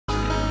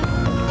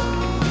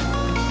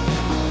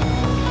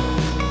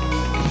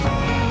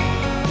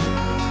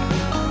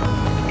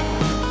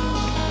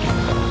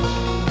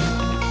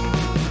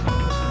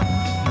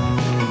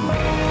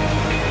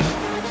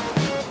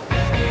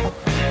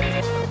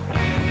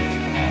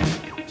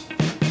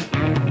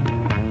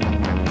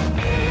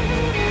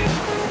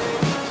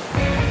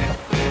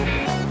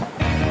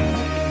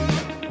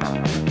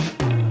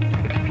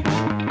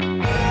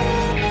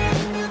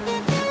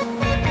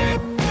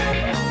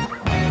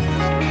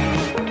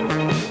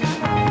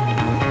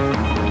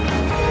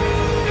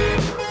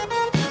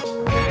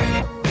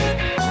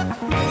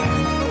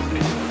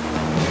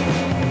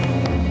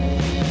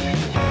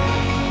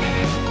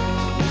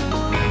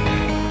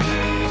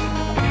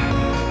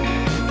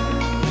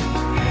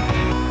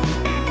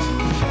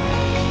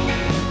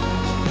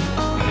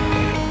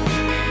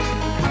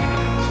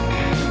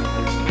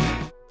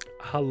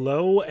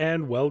Hello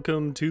and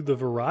welcome to the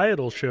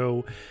Varietal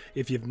Show.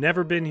 If you've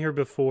never been here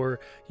before,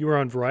 you are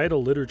on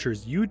Varietal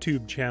Literature's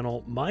YouTube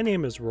channel. My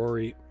name is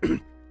Rory,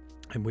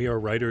 and we are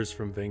writers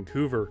from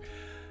Vancouver.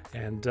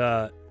 And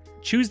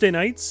Tuesday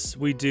nights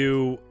we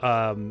do,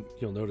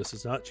 you'll notice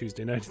it's not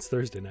Tuesday night, it's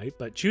Thursday night,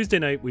 but Tuesday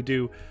night we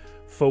do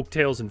folk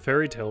tales and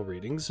fairy tale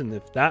readings. And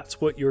if that's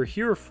what you're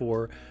here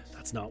for,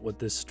 that's not what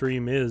this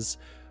stream is.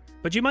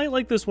 But you might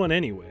like this one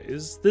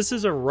anyways. This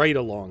is a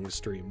write-along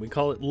stream. We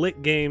call it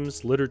Lit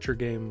Games, Literature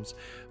Games,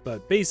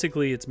 but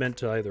basically it's meant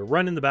to either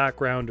run in the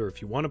background, or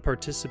if you want to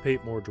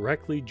participate more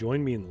directly,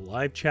 join me in the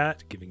live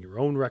chat, giving your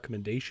own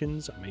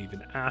recommendations. I may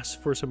even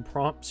ask for some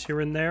prompts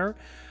here and there.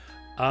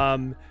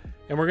 And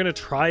we're going to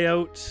try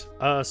out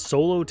a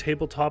solo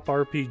tabletop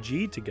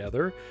RPG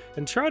together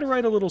and try to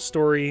write a little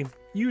story,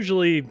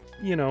 usually,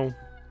 you know,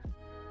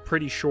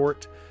 pretty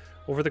short,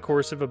 over the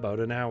course of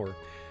about an hour.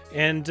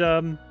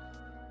 And,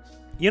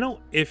 you know,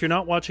 if you're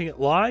not watching it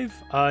live,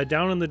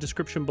 down in the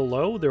description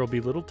below, there will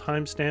be little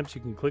timestamps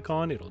you can click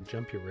on. It'll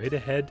jump you right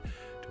ahead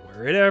to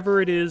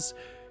wherever it is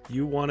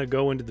you want to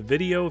go into the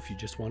video if you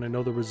just want to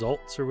know the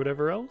results or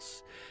whatever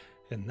else.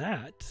 And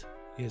that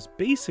is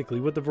basically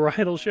what the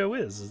Varietal Show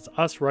is. It's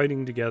us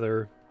writing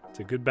together. It's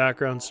a good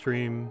background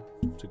stream.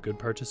 It's a good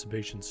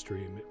participation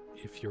stream.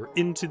 If you're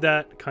into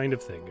that kind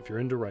of thing, if you're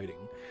into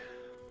writing.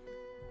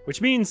 Which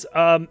means,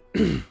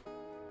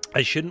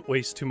 I shouldn't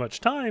waste too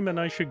much time, and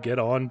I should get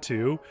on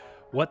to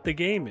what the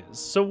game is.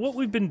 So what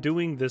we've been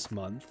doing this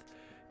month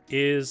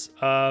is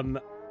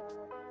playing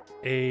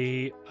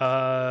a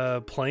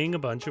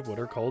bunch of what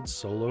are called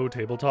solo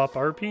tabletop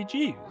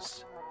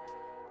RPGs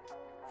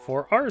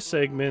for our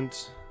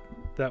segment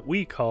that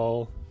we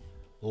call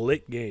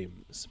Lit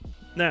Games.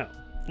 Now,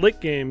 Lit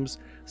Games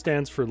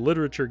stands for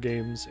Literature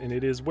Games, and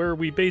it is where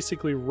we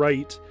basically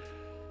write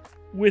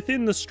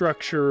within the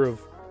structure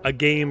of a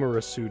game or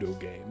a pseudo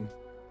game.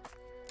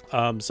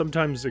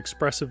 Sometimes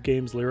expressive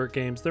games, lyric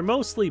games. They're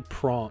mostly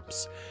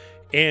prompts,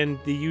 and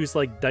they use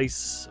like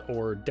dice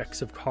or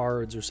decks of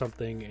cards or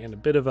something, and a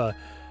bit of a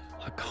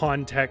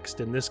context.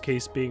 In this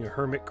case, being a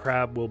hermit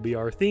crab will be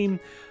our theme.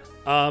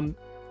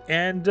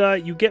 And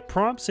you get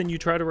prompts and you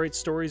try to write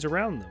stories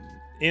around them.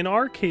 In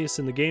our case,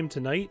 in the game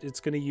tonight,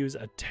 it's going to use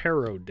a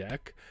tarot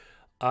deck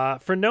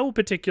for no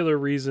particular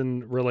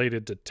reason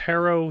related to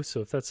tarot.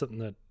 So if that's something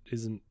that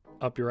isn't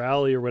up your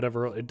alley or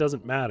whatever, it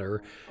doesn't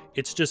matter.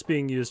 It's just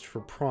being used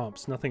for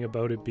prompts. Nothing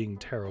about it being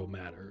tarot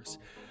matters.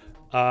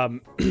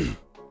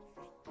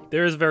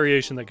 There is a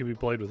variation that can be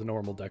played with a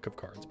normal deck of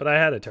cards, but I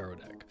had a tarot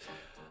deck.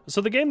 So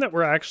the game that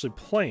we're actually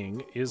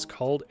playing is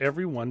called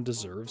Everyone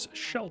Deserves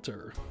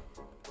Shelter.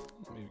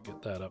 Let me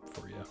get that up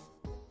for you.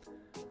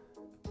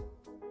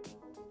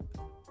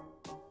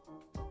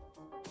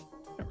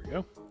 There we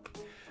go.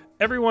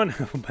 Everyone,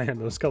 oh man,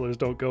 those colors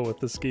don't go with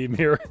the scheme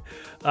here.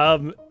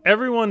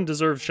 Everyone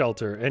deserves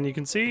shelter, and you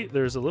can see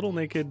there's a little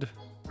naked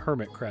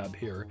hermit crab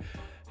here.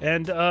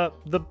 And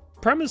the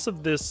premise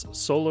of this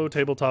solo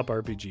tabletop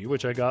RPG,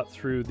 which I got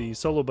through the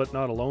Solo But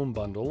Not Alone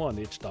bundle on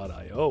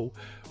itch.io,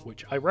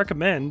 which I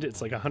recommend.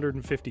 It's like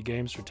 150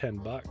 games for 10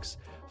 bucks.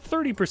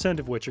 30%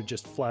 of which are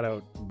just flat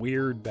out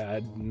weird,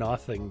 bad,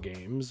 nothing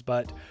games,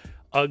 but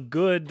a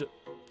good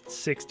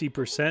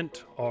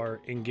 60%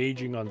 are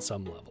engaging on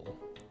some level.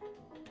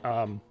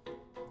 And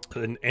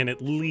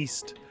at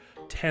least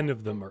 10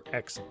 of them are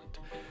excellent.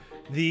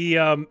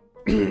 The,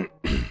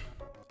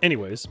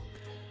 anyways,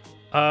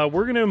 we're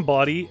going to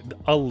embody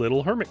a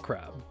little hermit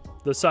crab,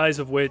 the size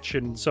of which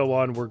and so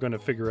on we're going to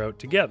figure out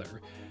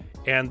together.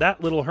 And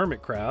that little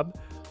hermit crab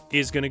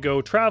is going to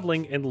go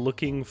traveling and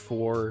looking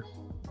for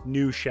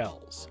new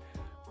shells.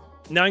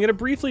 Now, I'm going to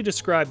briefly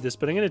describe this,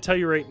 but I'm going to tell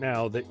you right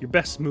now that your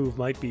best move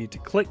might be to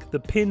click the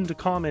pinned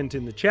comment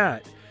in the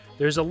chat.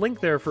 There's a link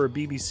there for a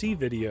BBC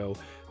video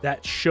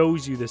that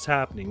shows you this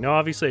happening. Now,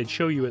 obviously, I'd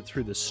show you it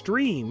through the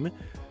stream,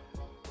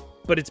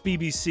 but it's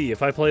BBC.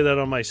 If I play that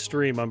on my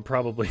stream, I'm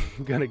probably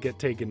going to get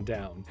taken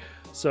down.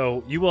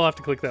 So you will have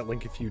to click that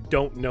link if you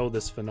don't know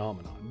this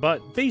phenomenon.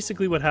 But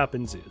basically what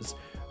happens is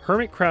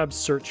hermit crabs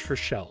search for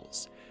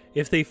shells.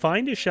 If they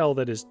find a shell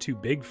that is too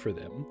big for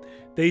them,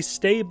 they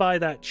stay by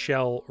that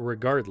shell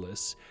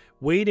regardless,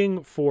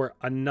 waiting for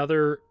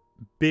another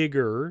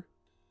bigger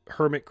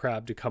hermit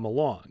crab to come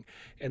along,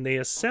 and they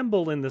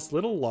assemble in this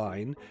little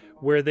line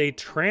where they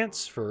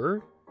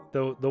transfer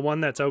the one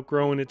that's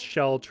outgrown its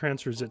shell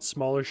transfers its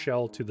smaller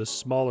shell to the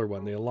smaller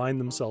one. They align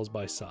themselves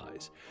by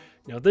size.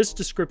 Now, this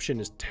description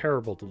is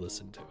terrible to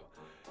listen to,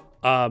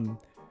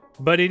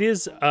 but it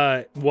is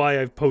why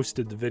I've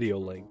posted the video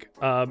link.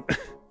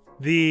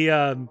 They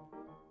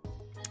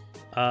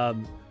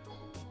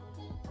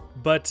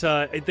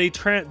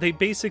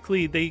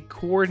basically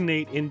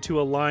coordinate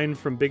into a line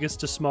from biggest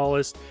to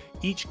smallest,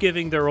 each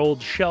giving their old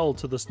shell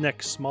to this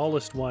next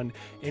smallest one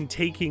and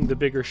taking the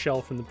bigger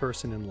shell from the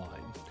person in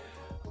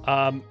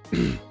line.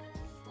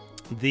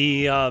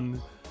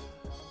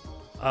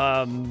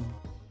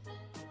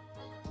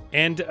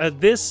 And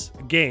this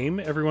game,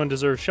 Everyone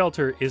Deserves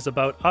Shelter, is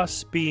about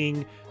us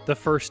being the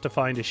first to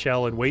find a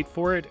shell and wait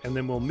for it, and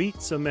then we'll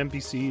meet some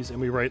NPCs and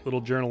we write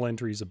little journal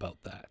entries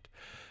about that.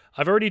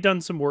 I've already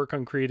done some work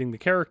on creating the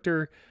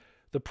character.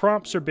 The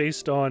prompts are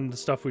based on the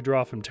stuff we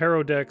draw from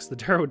tarot decks. The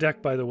tarot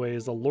deck, by the way,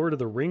 is the Lord of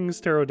the Rings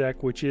tarot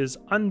deck, which is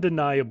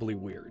undeniably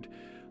weird.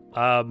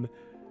 The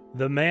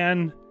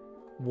man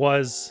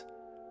was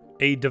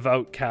a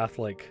devout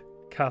Catholic.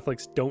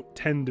 Catholics don't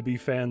tend to be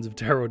fans of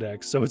tarot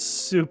decks, so it's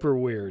super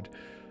weird.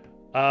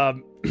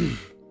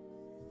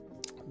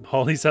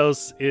 Holly's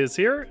house is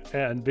here,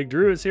 and Big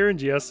Drew is here, and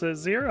GS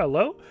is here.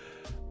 Hello.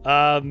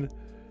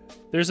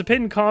 There's a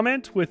pinned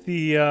comment with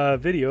the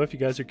video if you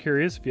guys are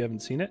curious, if you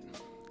haven't seen it.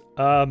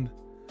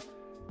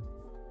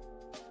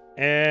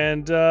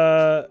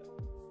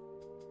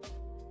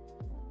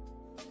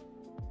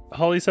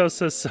 Holly's house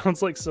says,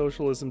 sounds like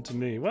socialism to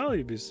me. Well,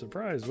 you'd be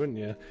surprised, wouldn't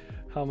you?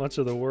 How much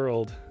of the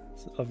world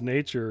of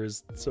nature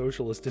is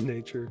socialist in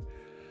nature.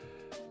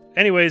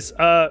 Anyways,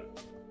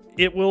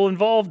 it will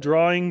involve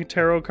drawing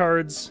tarot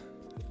cards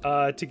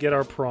to get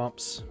our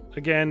prompts.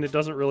 Again, it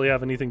doesn't really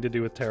have anything to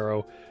do with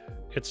tarot.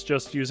 It's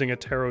just using a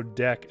tarot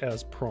deck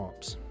as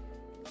prompts.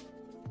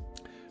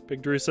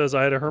 Big Drew says,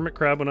 I had a hermit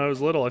crab when I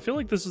was little. I feel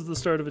like this is the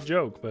start of a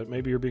joke, but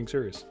maybe you're being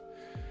serious.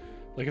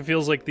 Like, it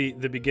feels like the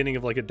beginning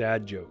of like a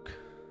dad joke.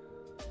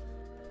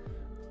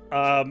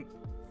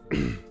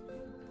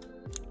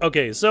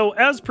 Okay, so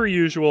as per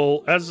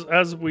usual,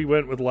 as we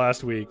went with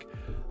last week,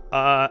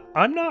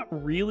 I'm not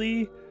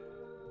really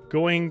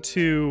going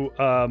to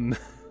I'm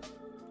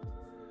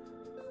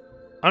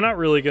not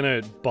really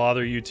gonna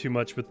bother you too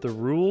much with the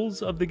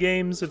rules of the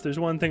games. If there's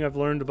one thing I've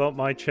learned about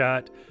my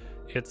chat,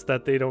 it's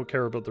that they don't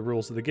care about the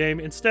rules of the game.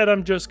 Instead,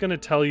 I'm just gonna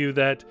tell you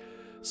that,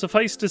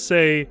 suffice to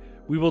say,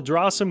 we will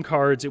draw some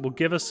cards, it will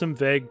give us some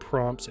vague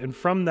prompts, and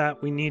from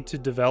that we need to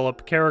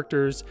develop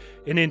characters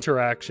and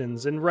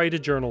interactions and write a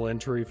journal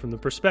entry from the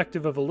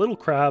perspective of a little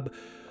crab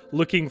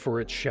looking for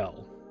its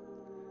shell.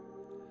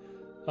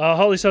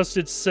 Holly's house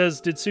says,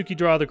 did Suki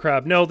draw the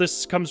crab? No,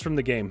 this comes from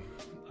the game.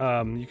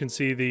 You can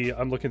see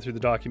I'm looking through the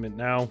document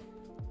now.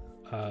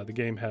 The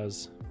game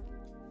has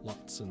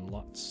lots and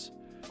lots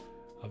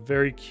of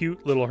very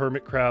cute little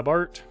hermit crab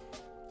art.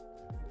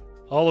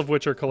 All of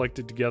which are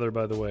collected together,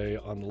 by the way,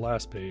 on the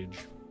last page.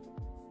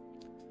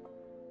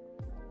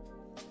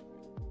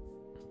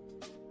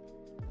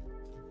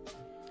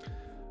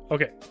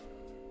 Okay.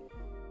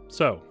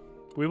 So,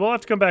 we will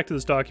have to come back to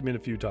this document a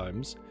few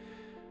times.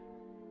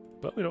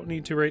 But we don't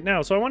need to right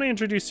now. So I want to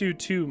introduce you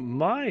to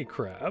my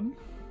crab.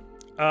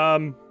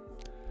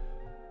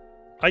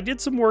 I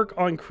did some work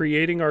on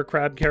creating our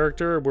crab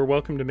character. We're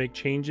welcome to make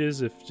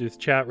changes if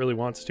chat really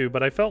wants to.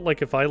 But I felt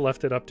like if I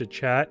left it up to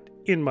chat,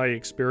 in my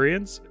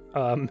experience,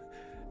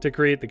 to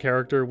create the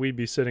character, we'd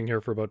be sitting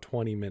here for about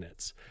 20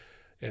 minutes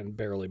and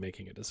barely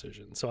making a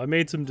decision. So I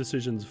made some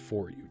decisions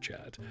for you,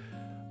 chat.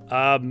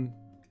 The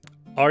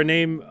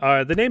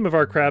name of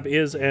our crab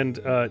is, and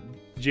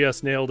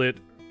GS nailed it,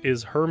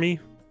 is Hermie,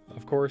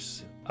 of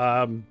course.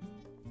 It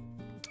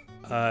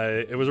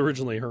was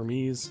originally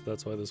Hermes.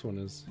 That's why this one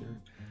is here.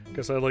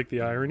 Guess I like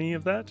the irony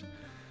of that.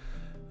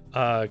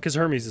 Because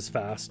Hermes is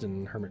fast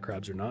and hermit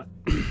crabs are not.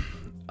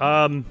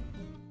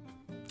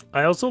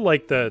 I also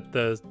like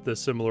the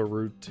similar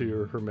root to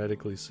your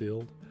hermetically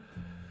sealed.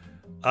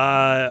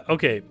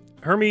 Okay,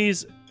 Hermie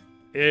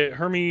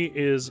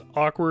is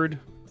awkward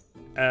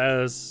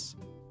as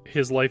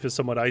his life is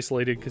somewhat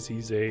isolated because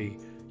he's he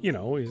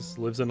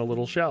lives in a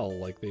little shell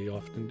like they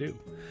often do.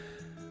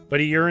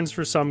 But he yearns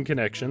for some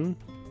connection.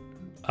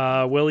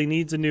 While he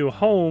needs a new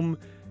home,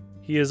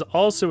 he is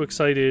also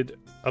excited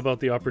about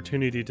the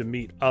opportunity to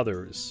meet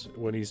others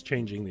when he's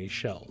changing these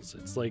shells.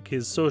 It's like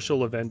his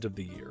social event of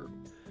the year.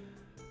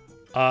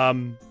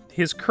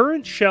 His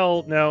current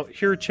shell, now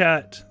here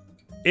chat,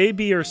 A,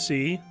 B, or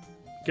C,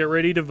 get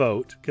ready to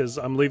vote, because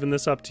I'm leaving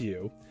this up to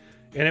you.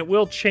 And it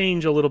will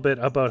change a little bit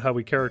about how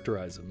we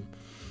characterize him.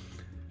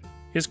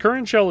 His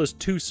current shell is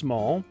too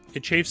small.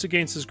 It chafes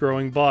against his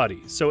growing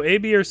body. So A,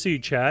 B, or C,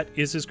 chat,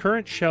 is his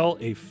current shell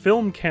a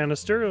film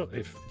canister?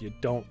 If you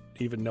don't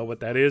even know what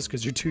that is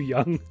because you're too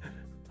young.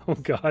 Oh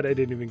god, I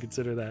didn't even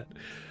consider that.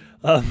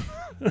 I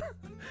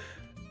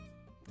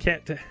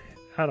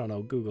don't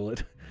know, Google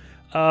it.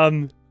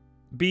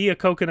 B, a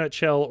coconut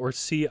shell, or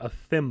C, a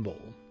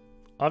thimble.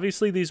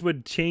 Obviously, these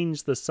would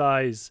change the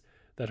size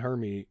that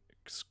Hermie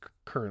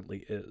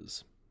currently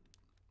is.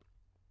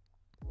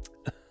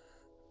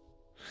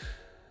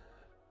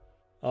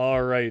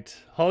 All right.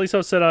 Holly's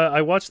house said,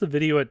 I watched the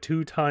video at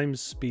 2 times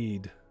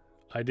speed.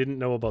 I didn't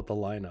know about the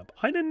lineup.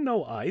 I didn't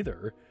know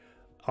either.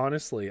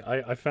 Honestly,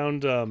 I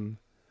found,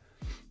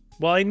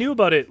 well, I knew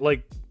about it,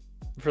 like,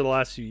 for the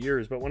last few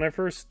years, but when I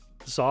first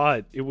saw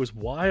it, it was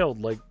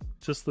wild. Like,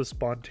 just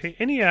the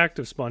any act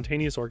of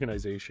spontaneous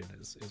organization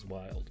is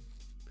wild.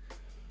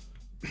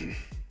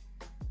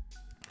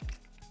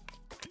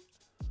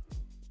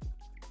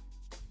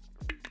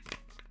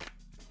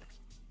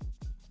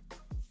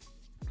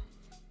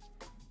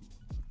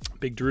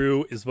 Big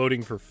Drew is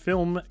voting for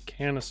film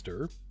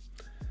canister.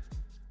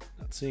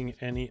 That's seeing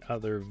any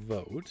other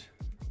vote.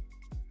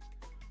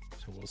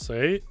 So we'll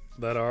say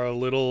that our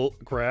little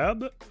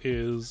crab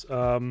is,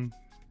 our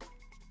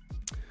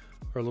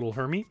little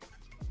Hermit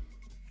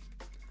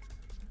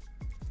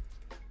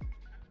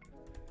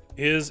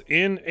is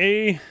in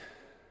a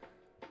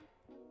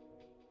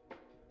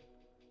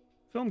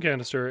film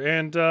canister.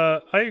 And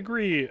I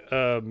agree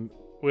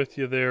with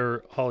you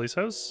there, Holly's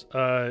House,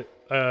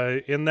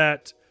 in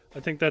that I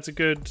think that's a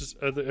good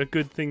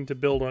thing to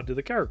build onto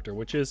the character,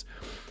 which is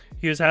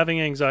he is having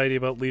anxiety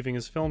about leaving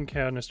his film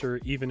canister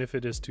even if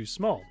it is too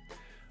small.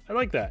 I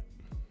like that.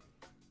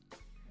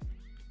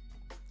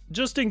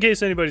 Just in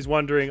case anybody's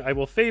wondering, I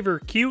will favor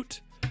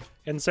cute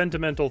and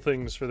sentimental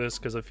things for this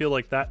because I feel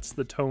like that's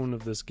the tone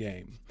of this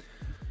game.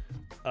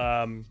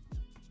 I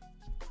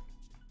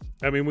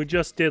mean, we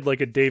just did like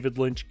a David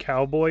Lynch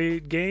cowboy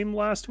game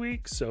last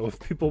week, so if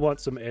people want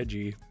some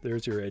edgy,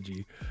 there's your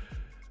edgy.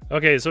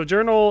 Okay, so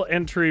journal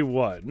entry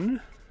 1.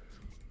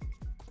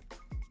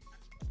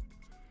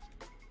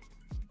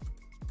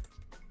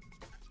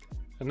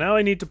 And now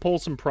I need to pull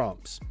some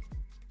prompts.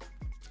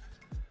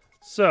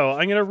 So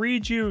I'm going to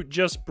read you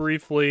just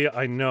briefly.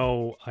 I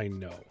know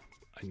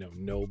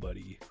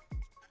nobody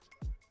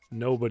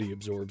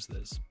absorbs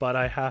this, but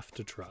I have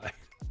to try.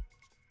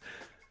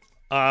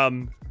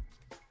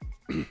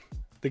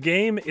 The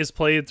game is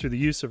played through the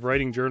use of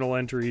writing journal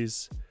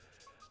entries,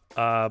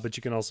 but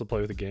you can also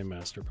play with a game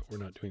master, but we're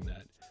not doing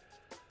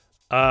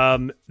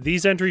that.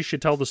 These entries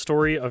should tell the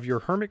story of your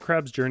hermit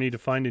crab's journey to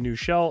find a new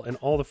shell and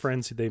all the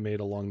friends they made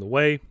along the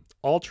way.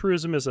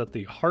 Altruism is at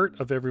the heart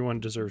of everyone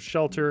deserves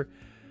shelter.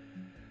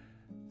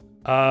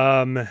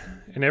 And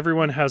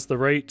everyone has the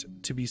right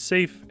to be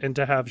safe and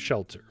to have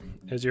shelter.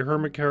 As your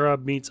hermit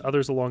crab meets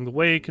others along the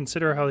way,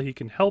 consider how he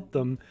can help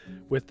them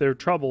with their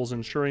troubles,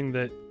 ensuring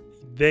that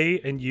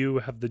they and you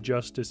have the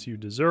justice you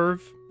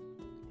deserve,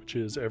 which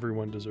is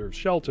everyone deserves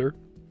shelter.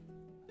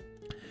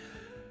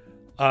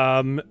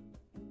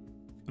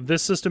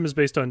 This system is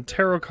based on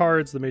tarot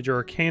cards, the Major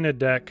Arcana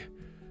deck.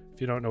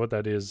 If you don't know what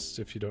that is,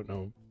 if you don't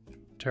know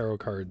tarot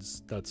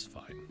cards, that's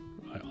fine.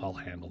 I'll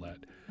handle that.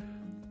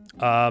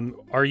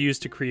 Are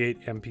used to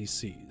create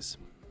NPCs.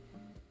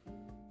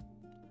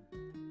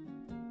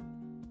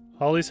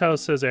 Holly's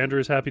House says Andrew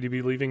is happy to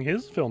be leaving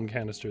his film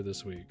canister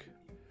this week.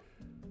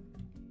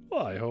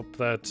 Well, I hope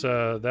that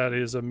that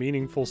is a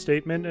meaningful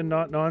statement and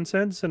not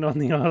nonsense, and on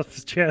the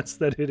off chance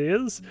that it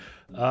is,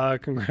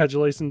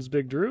 congratulations,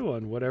 Big Drew,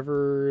 on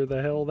whatever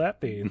the hell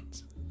that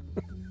means.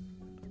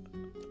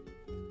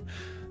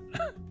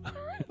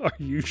 Are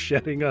you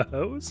shedding a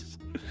house?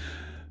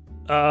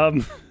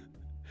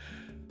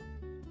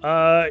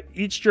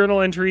 Each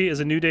journal entry is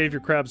a new day of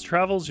your crab's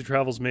travels. Your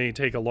travels may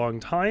take a long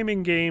time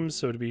in games,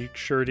 so to be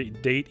sure to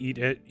date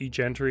each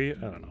entry. I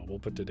don't know, we'll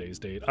put today's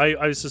date.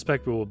 I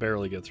suspect we will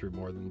barely get through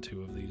more than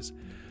 2 of these.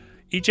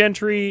 Each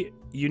entry,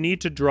 you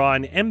need to draw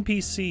an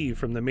NPC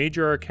from the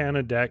Major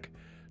Arcana deck,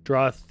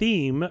 draw a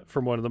theme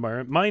from one of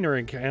the Minor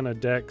Arcana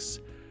decks,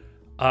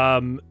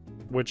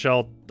 which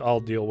I'll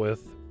deal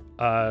with,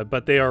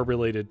 but they are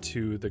related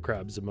to the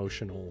crab's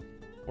emotional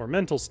or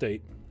mental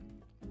state.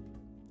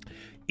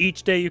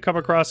 Each day you come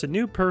across a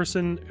new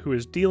person who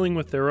is dealing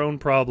with their own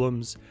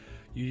problems.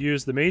 You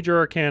use the Major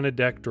Arcana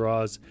deck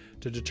draws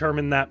to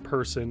determine that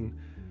person.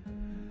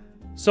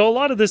 So a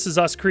lot of this is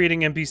us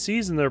creating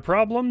NPCs and their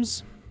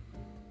problems.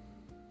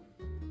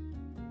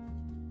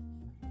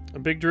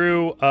 Big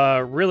Drew,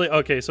 really?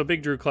 Okay, so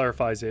Big Drew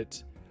clarifies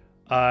it.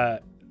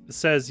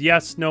 Says,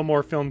 yes, no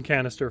more film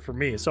canister for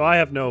me. So I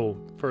have no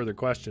further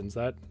questions.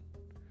 That.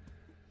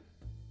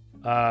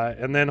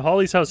 And then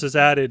Holly's House is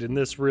added, and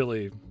this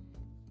really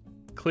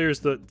clears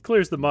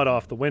the mud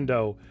off the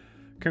window.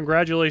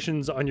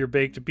 Congratulations on your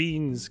baked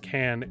beans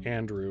can,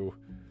 Andrew.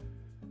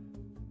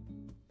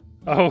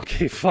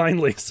 Okay,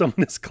 finally,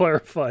 someone has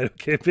clarified.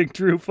 Okay, Big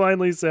Drew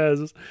finally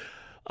says,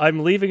 I'm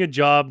leaving a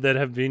job that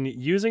have been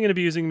using and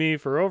abusing me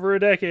for over a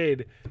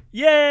decade.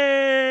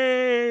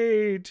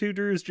 Yay! To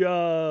Drew's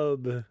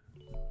job.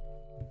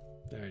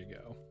 There you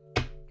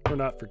go. We're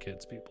not for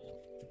kids, people.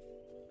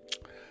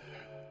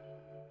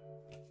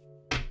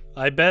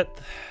 I bet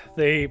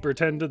they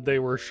pretended they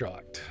were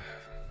shocked.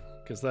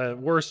 Because the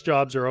worst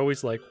jobs are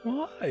always like,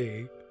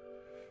 why?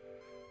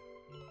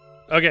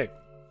 Okay.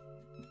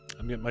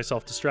 I'm getting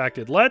myself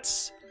distracted.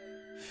 Let's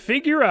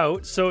figure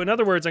out. So in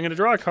other words, I'm going to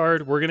draw a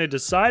card. We're going to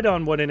decide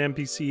on what an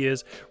NPC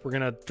is. We're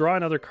going to draw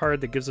another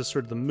card that gives us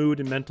sort of the mood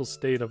and mental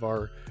state of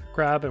our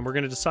crab. And we're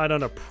going to decide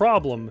on a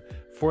problem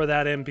for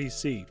that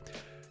NPC.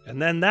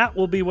 And then that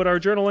will be what our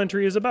journal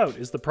entry is about,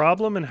 is the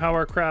problem and how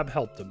our crab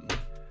helped them.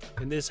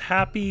 In this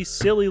happy,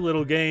 silly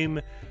little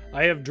game,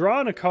 I have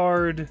drawn a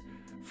card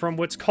from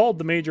what's called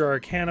the Major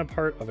Arcana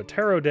part of a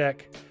tarot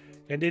deck,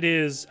 and it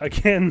is,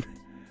 again,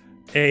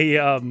 a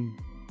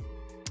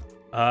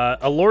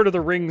Lord of the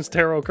Rings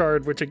tarot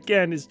card, which,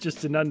 again, is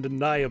just an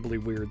undeniably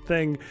weird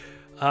thing,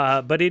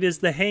 but it is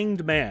the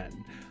Hanged Man,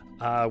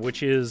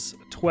 which is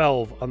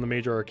 12 on the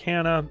Major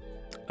Arcana,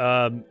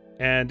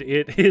 and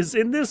it is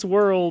in this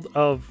world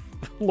of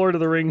Lord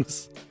of the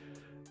Rings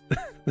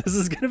This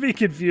is going to be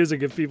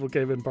confusing if people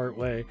came in part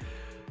way.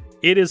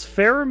 It is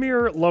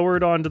Faramir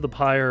lowered onto the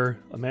pyre.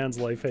 A man's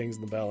life hangs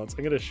in the balance.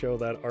 I'm going to show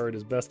that art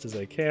as best as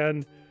I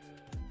can.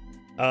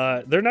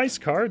 They're nice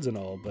cards and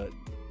all, but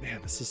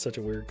man, this is such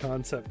a weird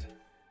concept.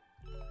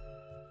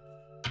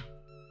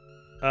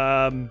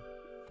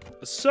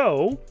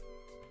 So,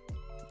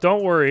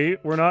 don't worry,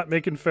 we're not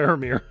making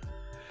Faramir.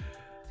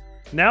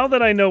 Now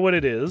that I know what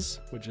it is,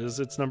 which is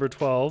it's number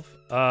 12.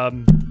 Oh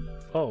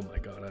my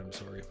god, I'm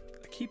sorry.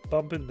 I keep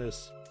bumping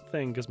this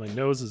thing because my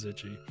nose is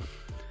itchy.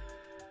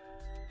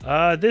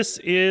 This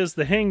is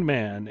the Hanged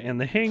Man, and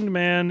the Hanged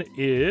Man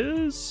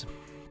is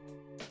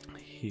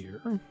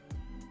here.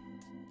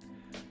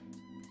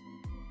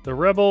 The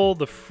Rebel,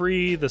 the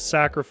Free, the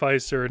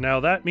Sacrificer. Now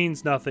that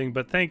means nothing,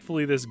 but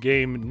thankfully this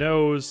game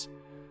knows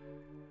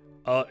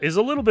is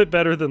a little bit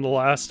better than the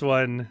last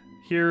one.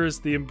 Here's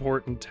the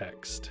important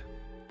text.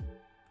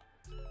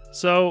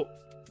 So,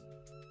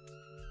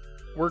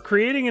 we're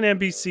creating an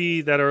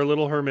NPC that our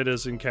little hermit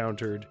has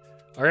encountered.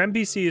 Our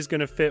NPC is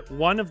going to fit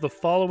one of the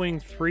following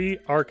 3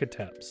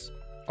 archetypes.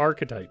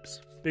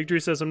 Big Drew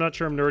says, I'm not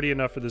sure I'm nerdy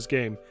enough for this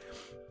game.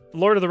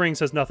 Lord of the Rings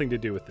has nothing to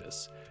do with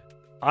this.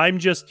 I'm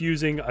just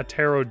using a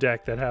tarot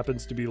deck that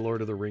happens to be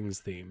Lord of the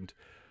Rings themed.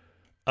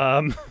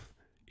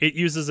 It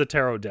uses a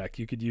tarot deck.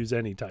 You could use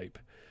any type.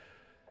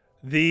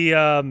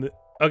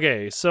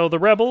 Okay, so the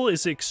Rebel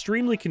is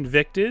extremely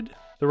convicted.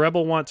 The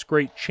Rebel wants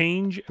great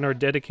change and are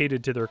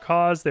dedicated to their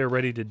cause. They're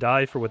ready to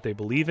die for what they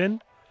believe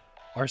in.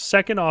 Our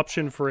second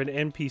option for an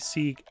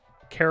NPC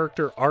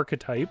character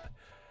archetype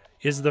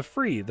is the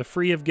Free. The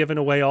Free have given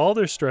away all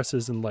their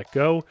stresses and let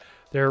go.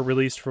 They're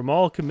released from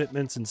all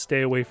commitments and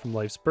stay away from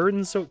life's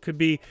burdens. So it could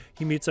be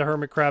he meets a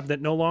hermit crab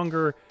that no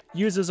longer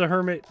uses a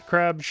hermit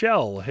crab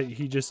shell.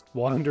 He just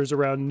wanders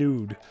around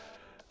nude.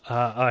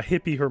 A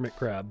hippie hermit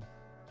crab.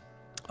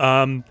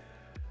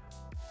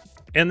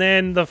 And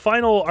then the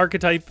final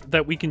archetype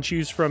that we can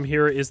choose from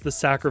here is the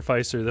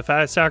Sacrificer.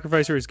 The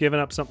Sacrificer has given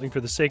up something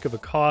for the sake of a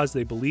cause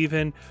they believe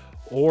in,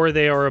 or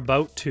they are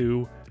about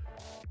to...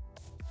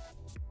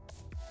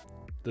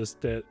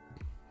 That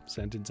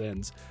sentence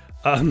ends.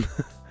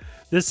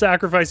 This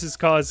sacrifice has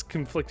caused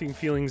conflicting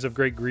feelings of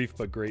great grief,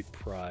 but great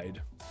pride.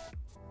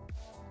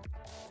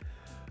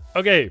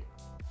 Okay.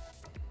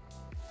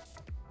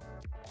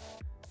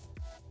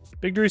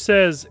 Big Drew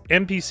says,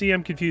 NPC,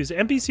 I'm confused.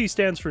 NPC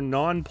stands for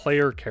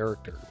non-player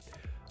character.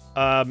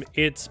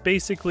 It's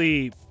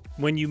basically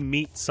when you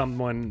meet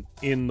someone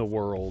in the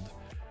world,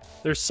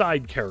 they're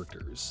side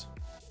characters.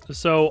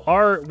 So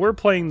we're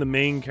playing the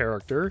main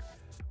character,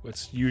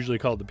 what's usually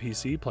called the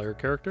PC, player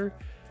character,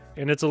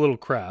 and it's a little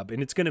crab,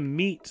 and it's going to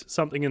meet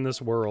something in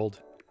this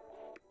world.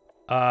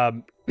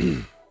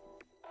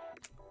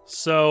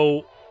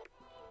 So...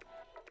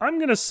 I'm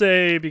going to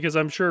say, because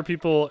I'm sure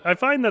I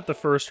find that the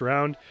first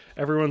round,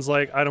 everyone's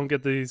like, I don't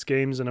get these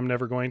games and I'm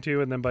never going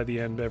to, and then by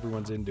the end,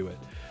 everyone's into it.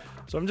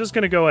 So I'm just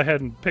going to go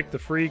ahead and pick the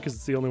Free, because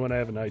it's the only one I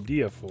have an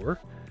idea for.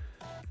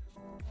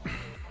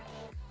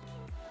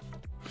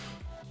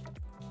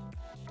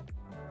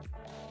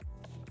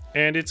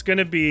 And it's going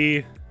to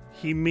be,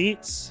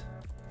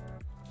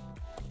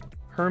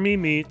 Hermie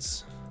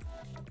meets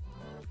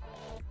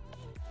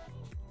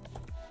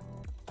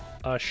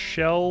a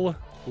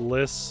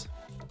shell-less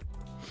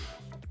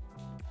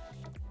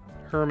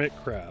hermit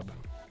crab.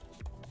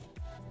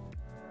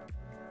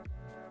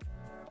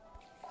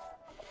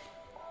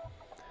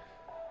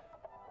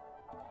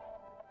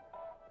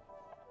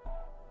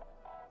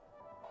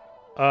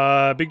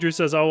 Big Drew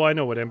says, oh, I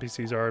know what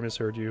NPCs are. I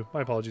misheard you.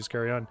 My apologies,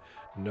 carry on.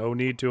 No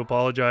need to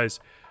apologize.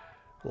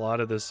 A lot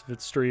of this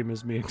stream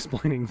is me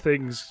explaining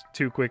things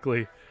too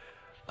quickly.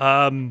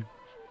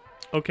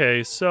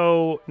 Okay,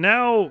 so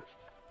now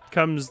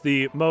comes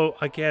the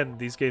again,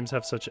 these games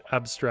have such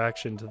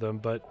abstraction to them,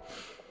 but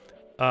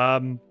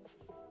now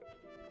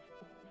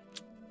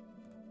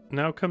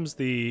comes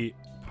the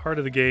part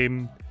of the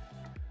game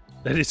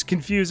that is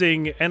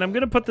confusing, and I'm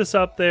going to put this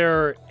up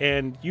there,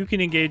 and you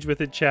can engage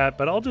with it, chat,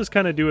 but I'll just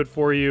kind of do it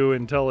for you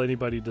until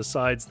anybody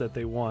decides that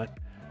they want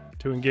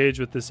to engage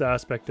with this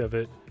aspect of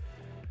it.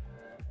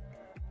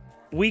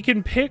 We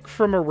can pick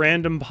from a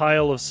random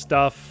pile of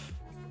stuff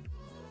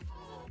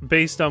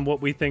based on what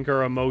we think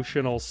our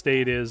emotional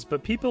state is,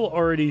 but people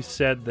already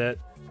said that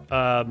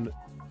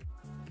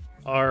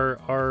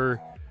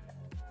our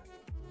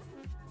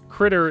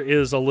critter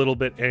is a little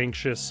bit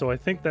anxious, so I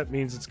think that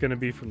means it's going to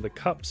be from the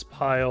cups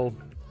pile.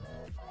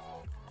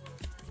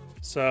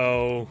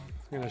 So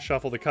I'm going to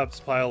shuffle the cups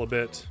pile a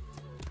bit,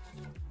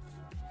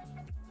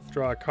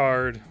 draw a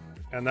card,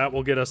 and that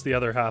will get us the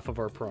other half of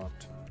our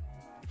prompt,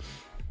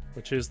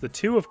 which is the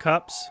Two of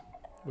Cups,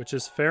 which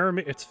is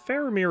Faramir. It's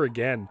Faramir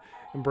again,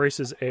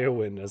 embraces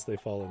Éowyn as they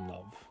fall in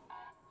love.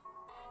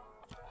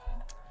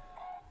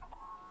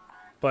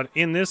 But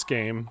in this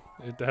game,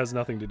 it has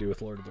nothing to do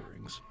with Lord of the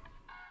Rings.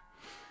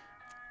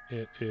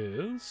 It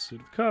is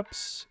Suit of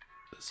Cups.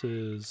 This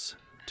is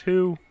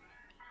 2.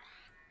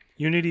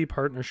 Unity,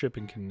 partnership,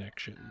 and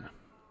connection. Is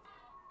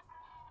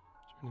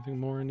there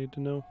anything more I need to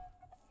know?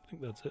 I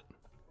think that's it.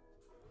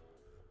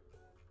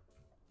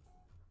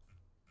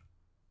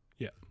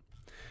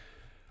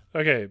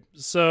 Okay,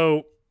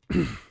 so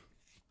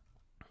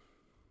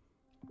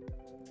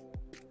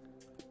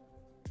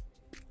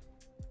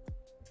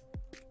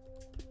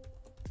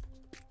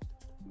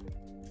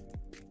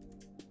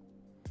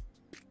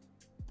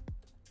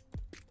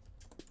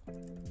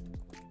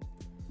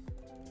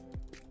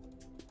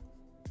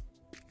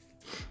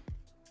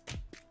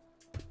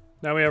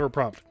now we have a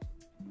prompt.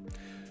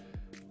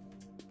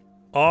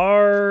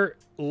 Our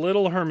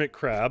little hermit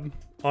crab,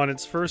 on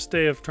its first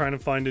day of trying to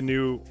find a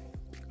new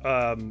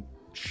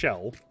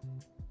shell,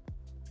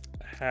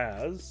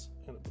 has,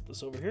 I'm gonna put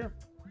this over here,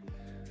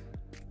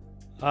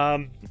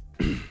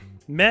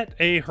 met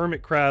a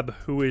hermit crab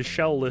who is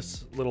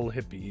shellless little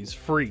hippie. He's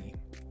free.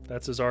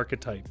 That's his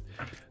archetype.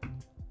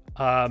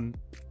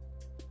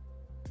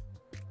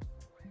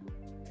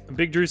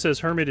 Big Drew says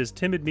Hermit is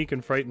timid, meek,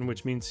 and frightened,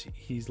 which means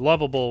he's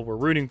lovable. We're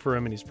rooting for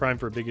him, and he's primed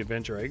for a big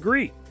adventure. I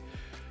agree.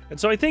 And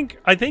so I think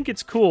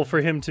it's cool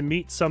for him to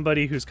meet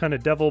somebody who's kind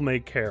of devil may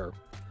care.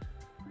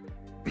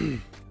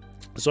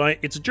 So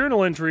it's a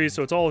journal entry,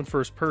 so it's all in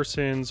first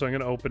person. So I'm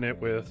going to open it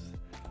with,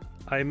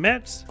 I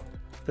met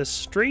the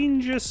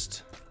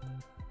strangest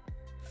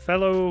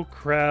fellow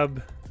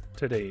crab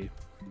today.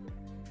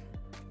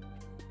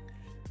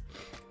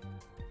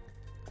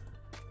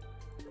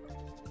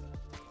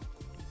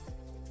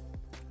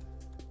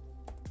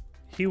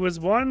 He was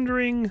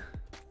wandering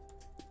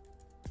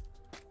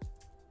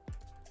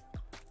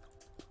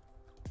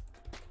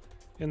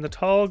in the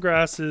tall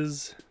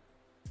grasses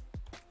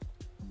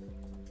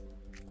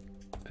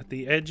at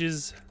the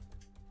edges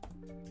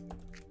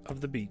of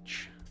the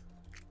beach.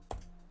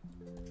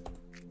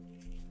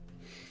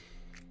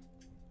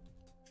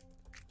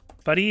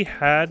 But he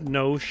had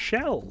no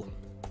shell.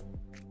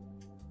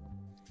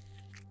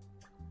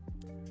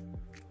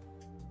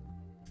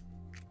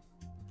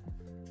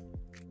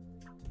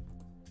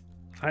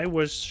 I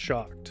was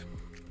shocked.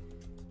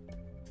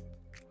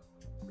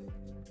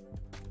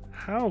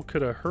 How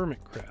could a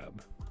hermit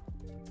crab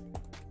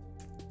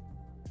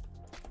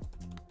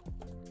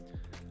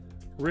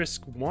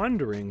risk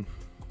wandering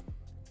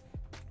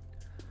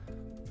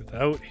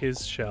without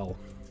his shell?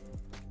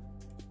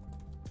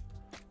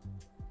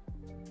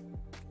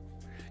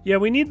 Yeah,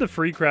 we need the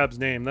free crab's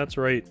name. That's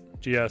right,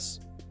 GS.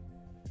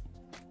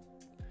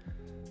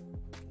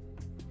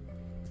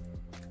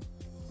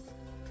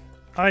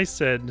 I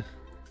said,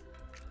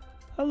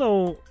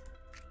 hello,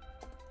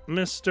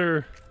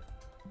 Mr.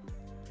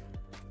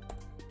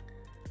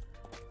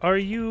 Are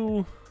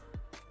you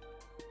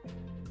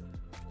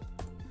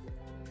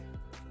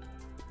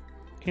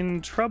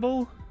in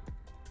trouble?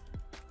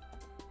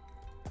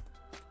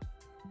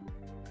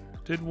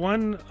 Did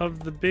one of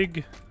the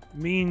big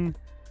mean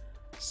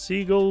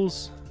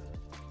seagulls...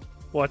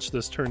 Watch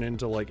this turn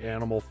into like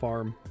Animal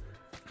Farm.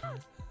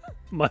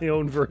 My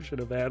own version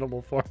of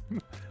Animal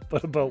Farm,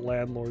 but about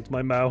landlords.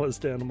 My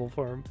Maoist Animal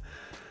Farm.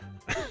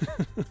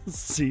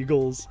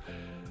 Seagulls.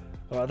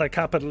 The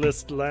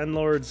capitalist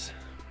landlords.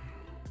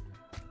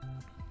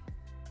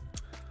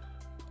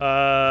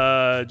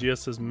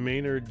 GS says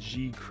Maynard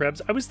G.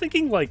 Krebs. I was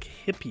thinking like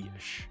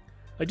hippie-ish.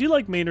 I do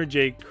like Maynard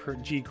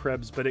G.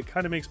 Krebs, but it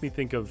kind of makes me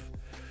think of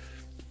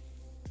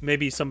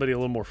maybe somebody a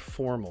little more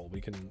formal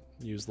we can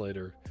use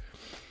later.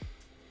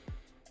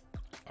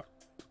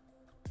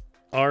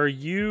 Are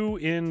you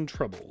in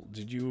trouble?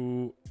 Did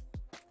you...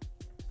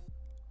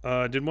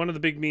 did one of the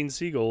big mean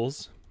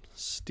seagulls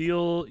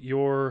steal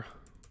your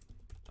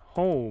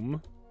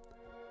home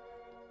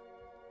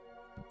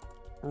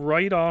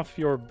right off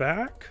your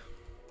back?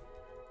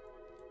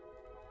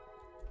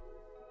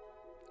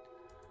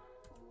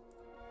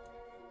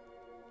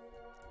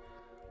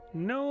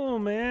 No,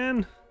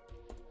 man.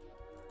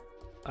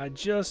 I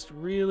just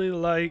really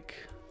like...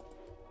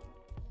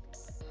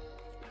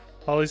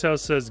 Holly's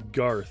House says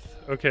Garth.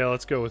 Okay,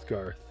 let's go with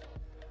Garth.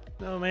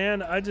 No,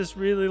 man, I just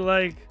really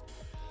like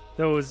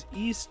those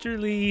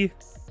easterly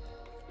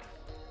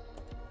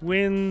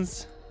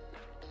winds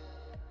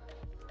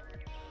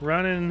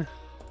running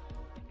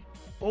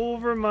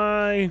over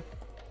my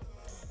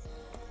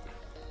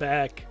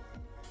back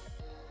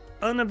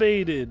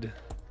unabated.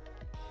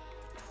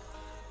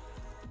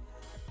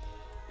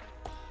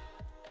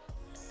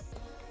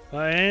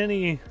 By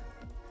any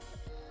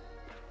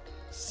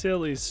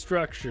silly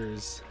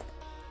structures.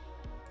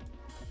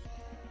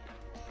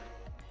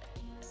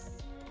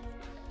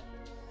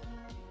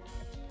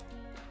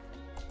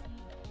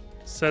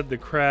 Said the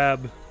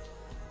crab,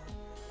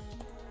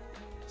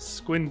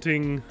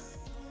 squinting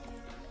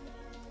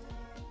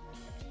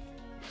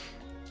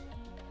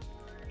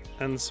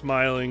and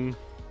smiling.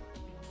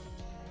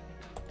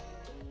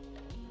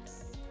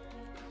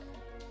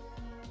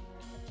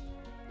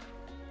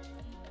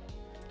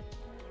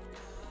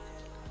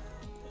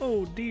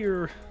 Oh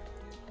dear.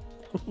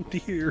 Oh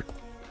dear.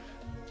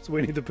 It's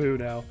Winnie the Pooh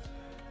now.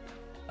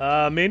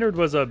 Maynard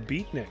was a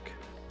beatnik.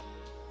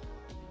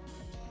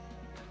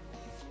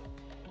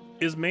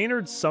 Is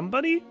Maynard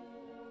somebody?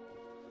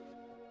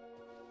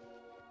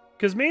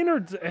 Because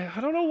Maynard, I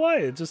don't know why,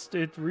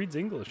 it reads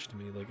English to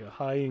me, like a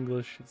high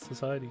English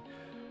society.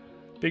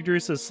 Big Drew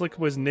says Slick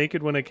was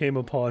naked when I came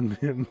upon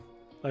him.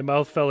 My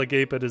mouth fell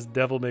agape at his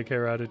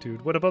devil-may-care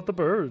attitude. What about the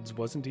birds?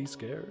 Wasn't he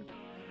scared?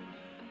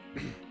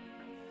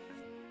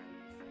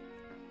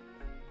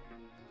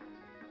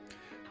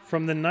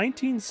 From the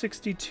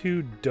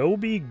 1962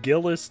 Dobie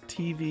Gillis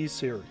TV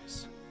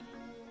series.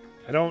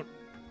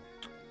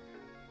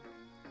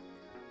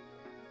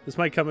 This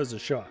might come as a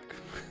shock.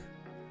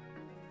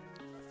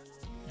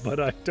 But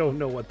I don't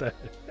know what the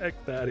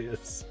heck that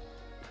is.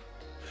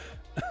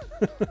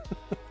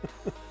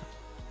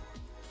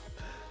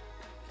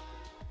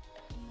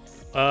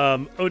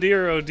 Oh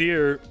dear, oh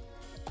dear.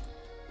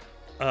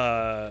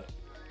 I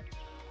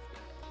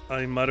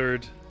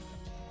muttered.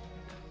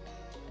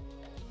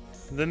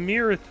 The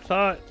mere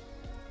thought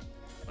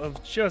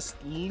of just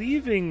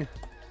leaving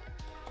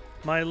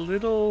my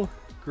little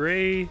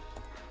gray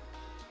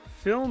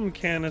film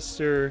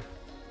canister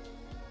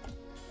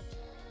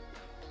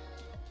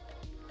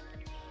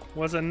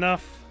was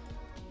enough.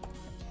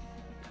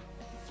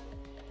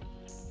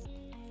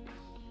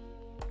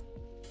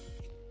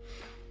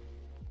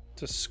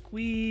 To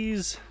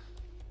squeeze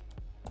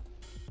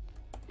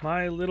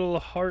my little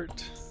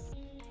heart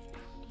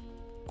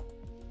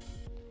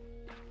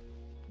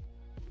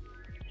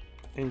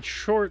and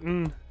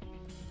shorten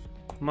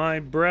my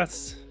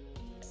breaths.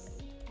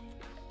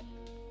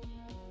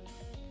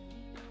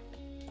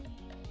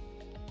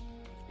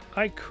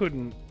 I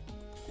couldn't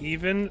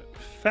even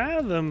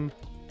fathom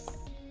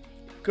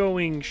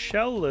going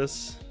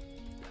shellless.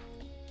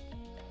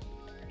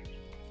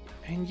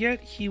 And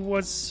yet he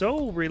was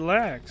so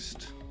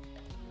relaxed.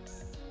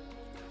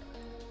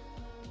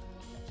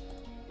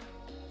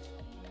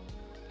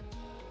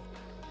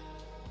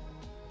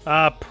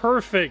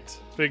 Perfect,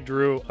 Big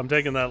Drew. I'm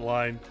taking that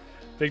line.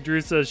 Big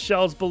Drew says,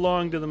 shells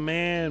belong to the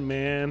man.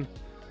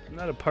 I'm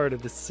not a part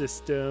of the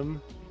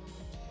system.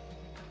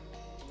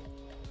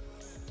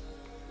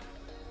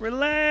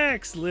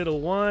 Relax,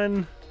 little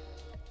one.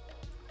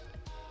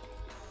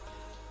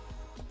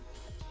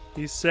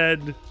 He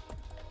said,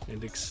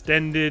 and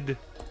extended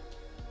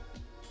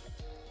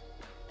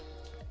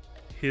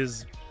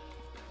his...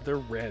 They're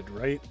red,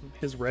 right?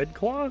 His red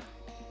claw?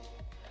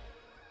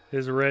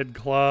 His red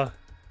claw.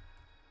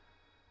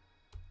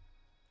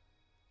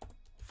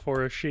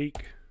 For a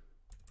shake.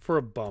 For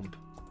a bump.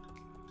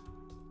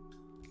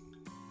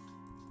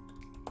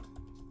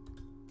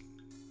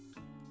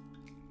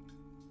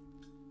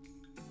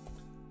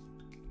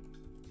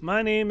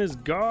 My name is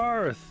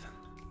Garth.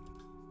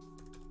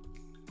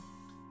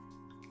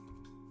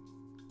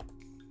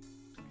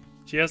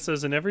 Jess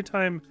says, and every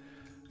time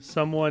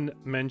someone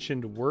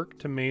mentioned work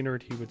to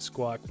Maynard, he would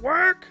squawk,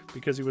 work!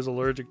 Because he was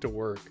allergic to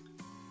work.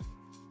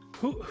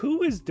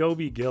 Who is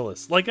Dobie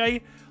Gillis? Like,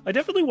 I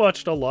definitely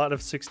watched a lot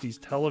of 60s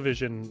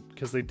television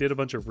because they did a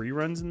bunch of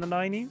reruns in the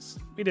 90s.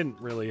 We didn't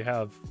really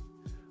have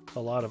a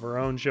lot of our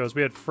own shows.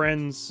 We had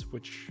Friends,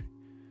 which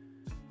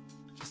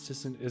just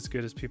isn't as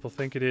good as people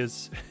think it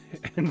is.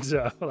 And,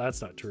 well,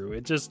 that's not true.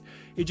 It just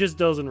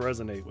doesn't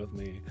resonate with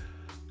me.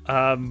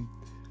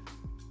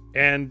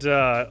 And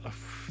the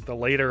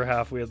later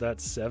half, we had that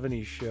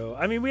 70s show.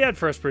 I mean, we had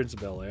Fresh Prince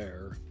of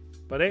Bel-Air,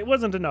 but it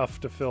wasn't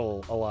enough to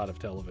fill a lot of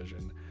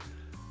television.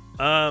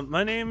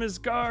 My name is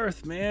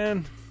Garth,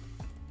 man.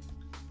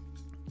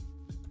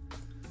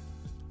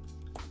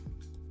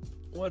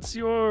 What's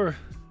your...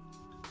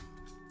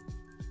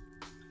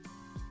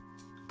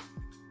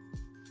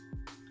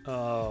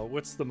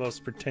 what's the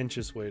most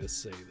pretentious way to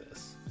say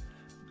this?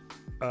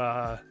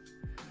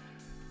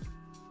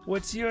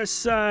 What's your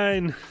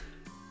sign?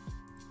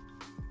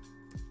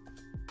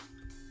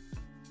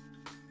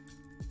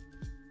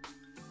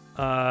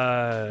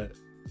 To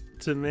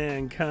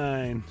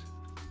mankind.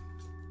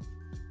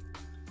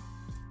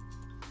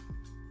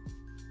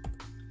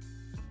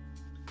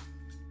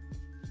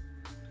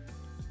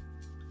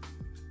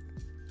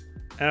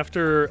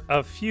 After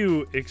a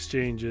few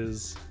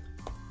exchanges,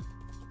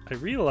 I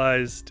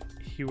realized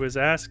he was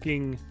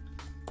asking...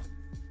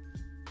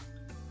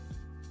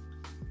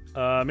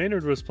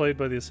 Maynard was played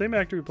by the same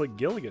actor who played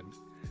Gilligan.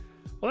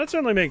 Well, that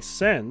certainly makes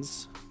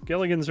sense.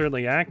 Gilligan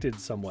certainly acted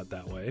somewhat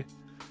that way.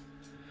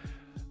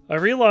 I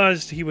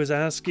realized he was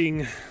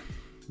asking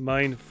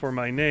for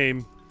my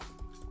name.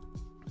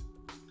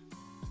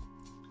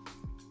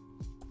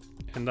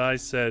 And I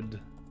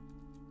said,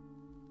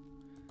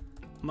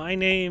 my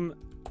name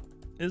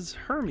is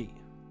Hermit.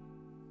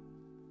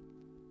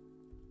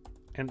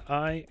 And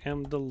I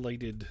am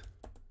delighted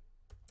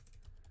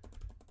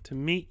to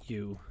meet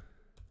you.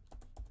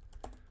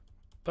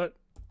 But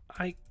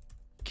I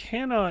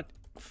cannot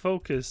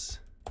focus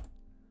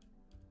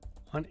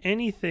on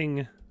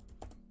anything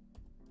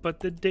but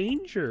the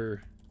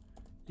danger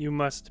you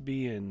must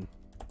be in.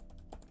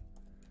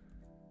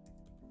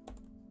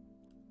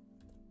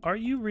 Are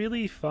you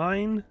really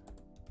fine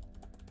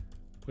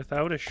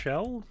without a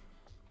shell?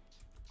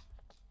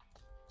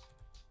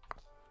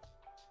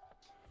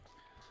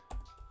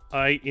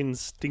 I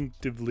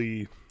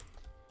instinctively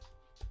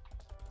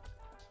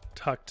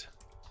tucked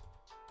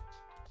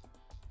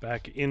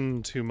back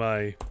into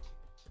my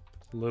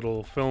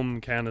little film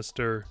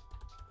canister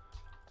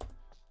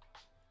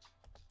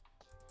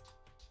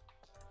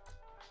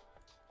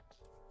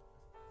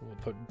We'll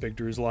put Big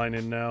Drew's line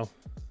in now.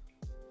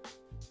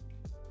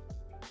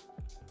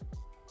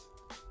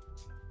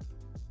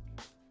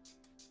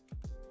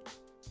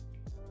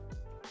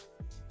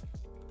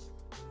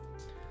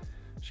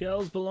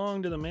 Shells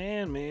belong to the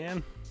man,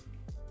 man.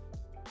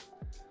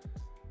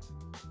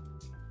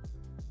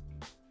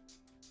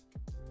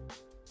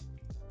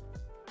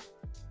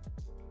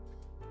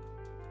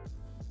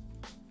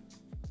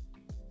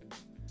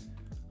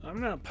 I'm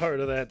not part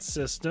of that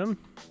system.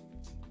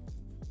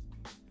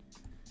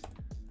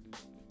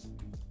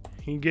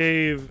 He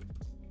gave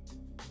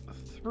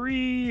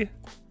 3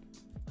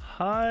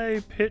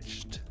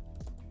 high-pitched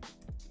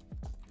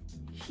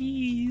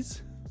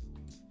he's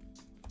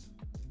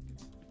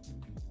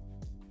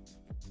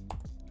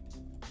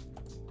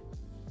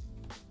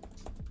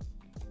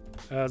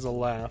as a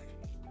laugh.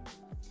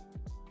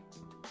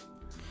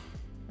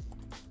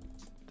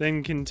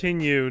 Then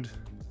continued.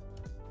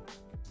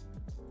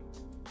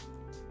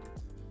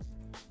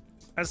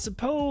 I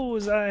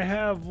suppose I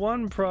have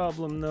one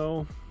problem,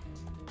 though.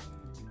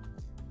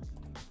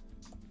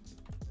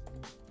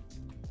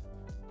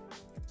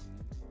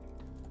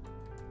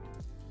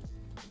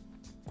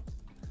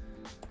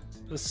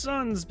 The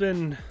sun's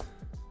been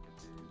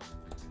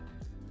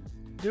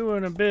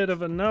doing a bit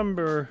of a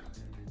number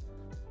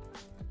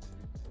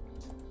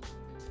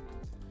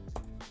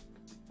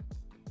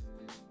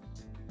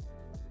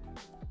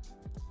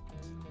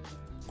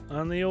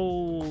on the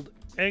old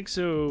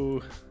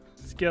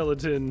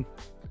exoskeleton.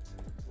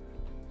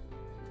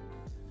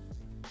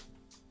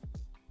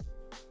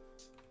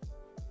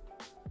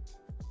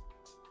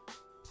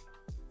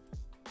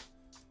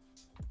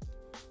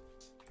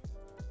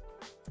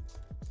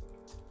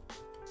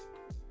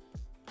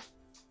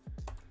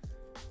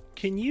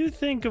 Can you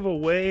think of a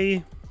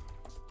way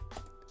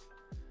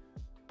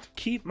to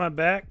keep my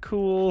back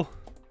cool?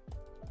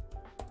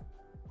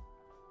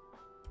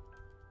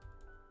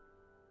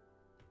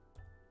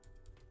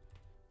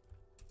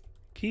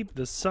 Keep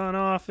the sun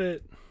off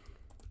it,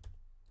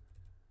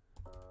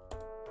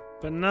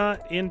 but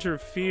not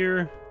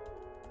interfere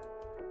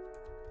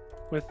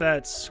with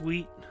that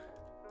sweet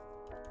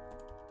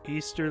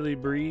easterly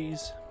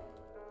breeze?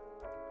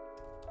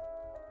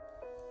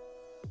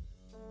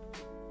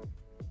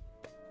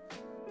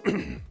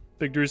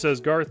 Big Drew says,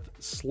 Garth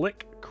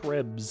Slick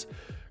Krebs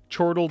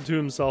chortled to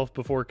himself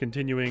before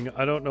continuing,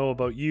 I don't know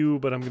about you,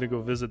 but I'm gonna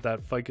go visit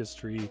that ficus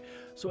tree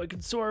so I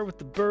can soar with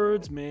the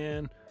birds,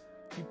 man.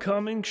 You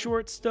coming,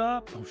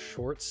 shortstop? Oh,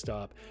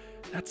 shortstop.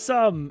 That's,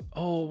 oh,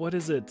 what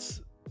is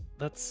it?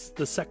 That's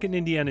the second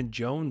Indiana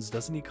Jones.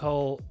 Doesn't he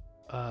call,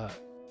 the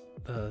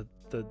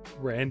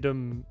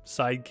random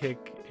sidekick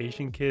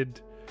Asian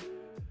kid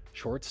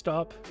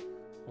shortstop?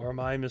 Or am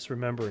I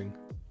misremembering?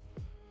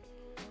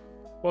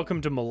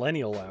 Welcome to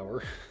Millennial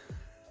Hour,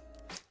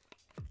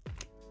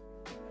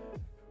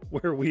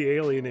 where we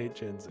alienate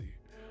Gen Z.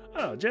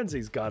 Oh, Gen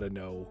Z's gotta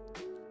know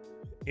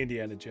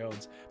Indiana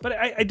Jones. But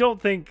I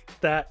don't think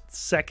that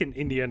second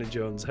Indiana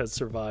Jones has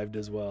survived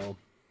as well.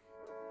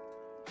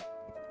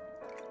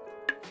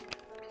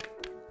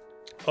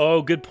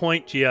 Oh, good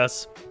point,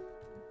 GS.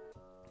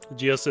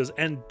 GS says,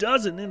 and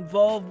doesn't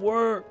involve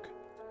work.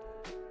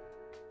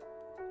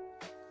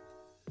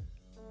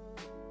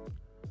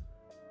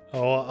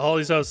 Oh,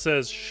 Holly's House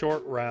says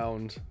short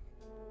round.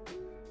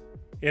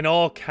 In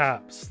all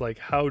caps. Like,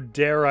 how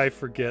dare I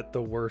forget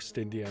the worst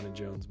Indiana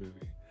Jones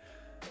movie.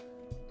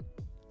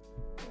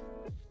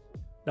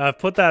 Now, I've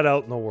put that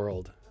out in the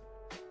world.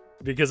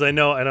 Because I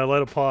know, and I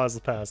let a pause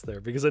pass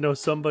there. Because I know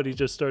somebody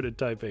just started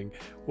typing,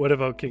 what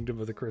about Kingdom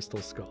of the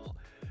Crystal Skull?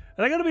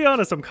 And I gotta be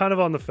honest, I'm kind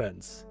of on the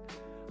fence.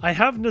 I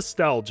have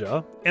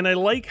nostalgia, and I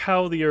like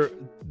how the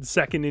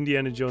second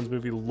Indiana Jones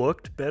movie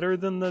looked better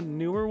than the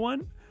newer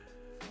one.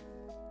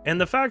 And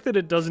the fact that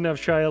it doesn't have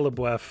Shia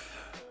LaBeouf,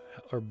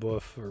 or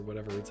Buff, or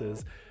whatever it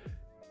is,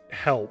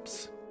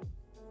 helps.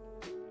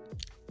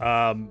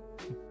 But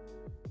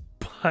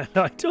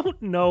I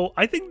don't know.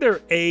 I think they're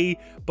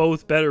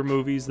both better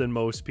movies than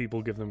most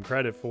people give them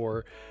credit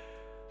for.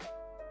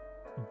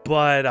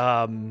 But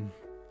I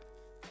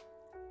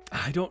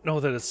don't know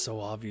that it's so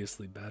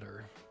obviously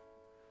better.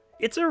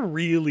 It's a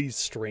really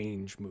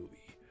strange movie.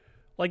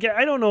 Like,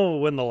 I don't know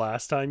when the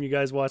last time you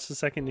guys watched the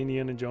second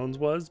Indiana Jones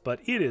was,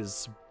 but it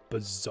is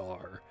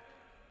bizarre.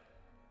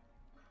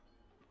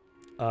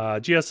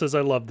 GS says,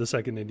 I love the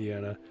second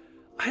Indiana.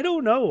 I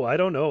don't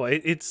know.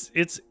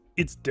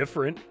 It's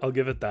different. I'll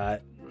give it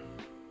that.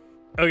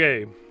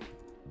 Okay.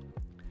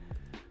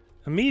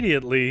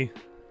 Immediately,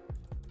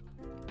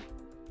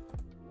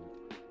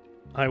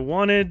 I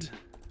wanted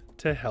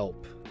to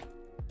help.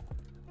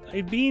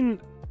 I'd been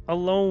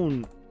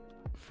alone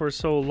for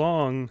so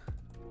long,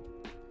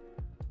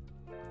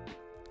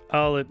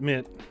 I'll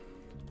admit,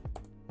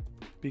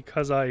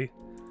 because I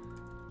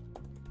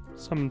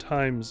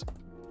sometimes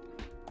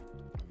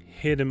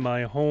hid in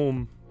my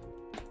home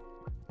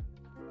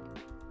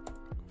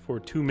for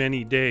too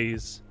many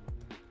days.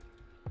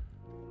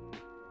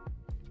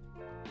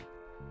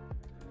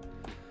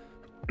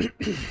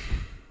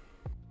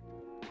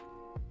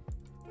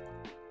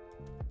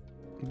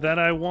 That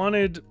I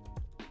wanted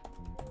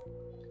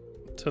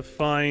to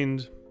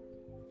find...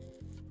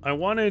 I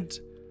wanted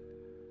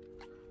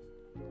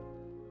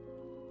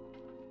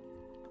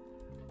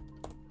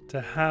to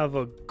have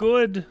a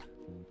good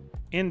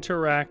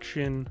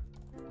interaction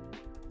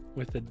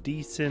with a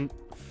decent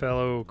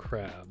fellow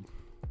crab.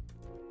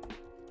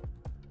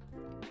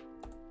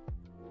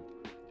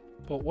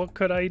 But what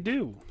could I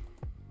do?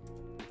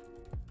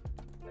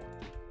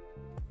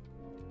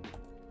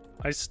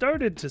 I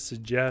started to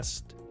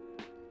suggest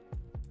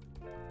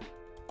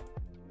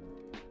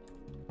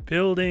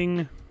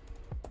building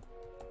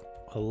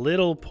a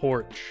little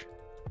porch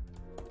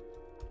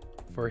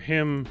for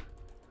him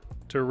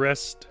to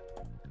rest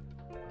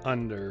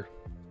under.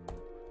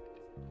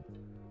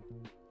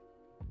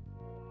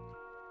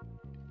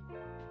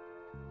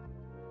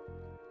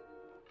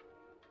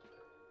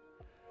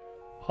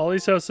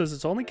 Holly's House says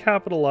it's only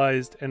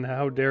capitalized and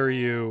how dare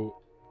you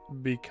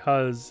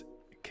because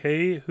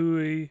K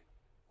Hui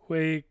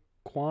Hui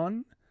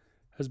Kwan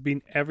has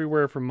been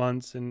everywhere for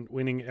months and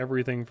winning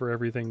everything for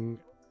everything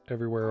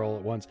everywhere all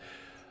at once.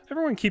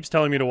 Everyone keeps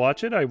telling me to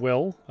watch it. I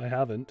will. I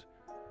haven't.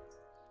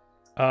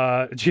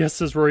 GS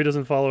says Rory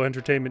doesn't follow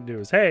entertainment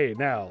news. Hey,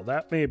 now,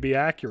 that may be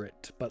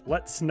accurate, but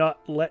let's not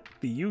let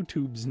the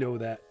YouTubes know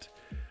that,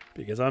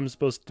 because I'm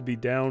supposed to be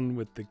down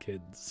with the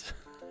kids.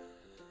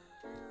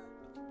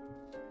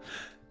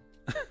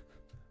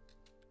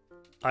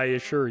 I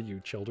assure you,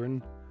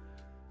 children,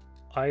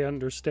 I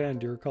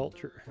understand your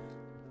culture.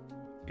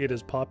 It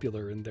is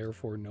popular and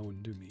therefore known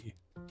to me.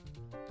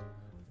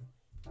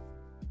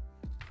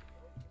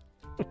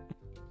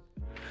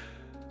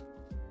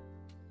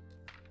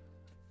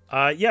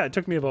 Yeah, it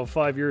took me about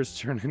 5 years to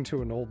turn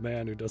into an old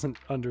man who doesn't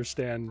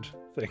understand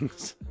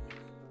things.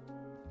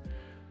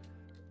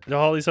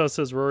 Holly's House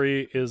says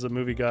Rory is a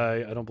movie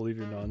guy. I don't believe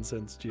your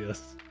nonsense,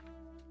 GS.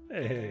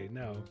 Hey,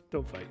 no,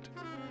 don't fight.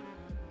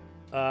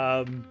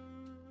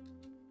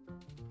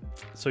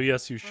 So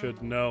yes, you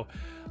should know.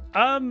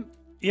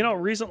 You know,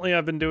 recently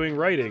I've been doing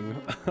writing,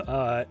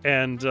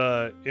 and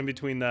in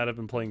between that I've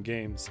been playing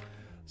games.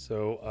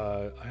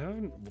 So I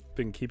haven't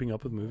been keeping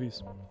up with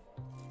movies.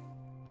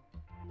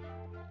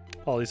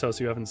 Holly's House,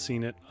 you haven't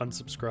seen it.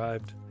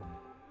 Unsubscribed.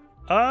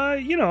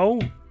 You know,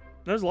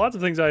 there's lots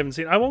of things I haven't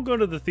seen. I won't go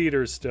to the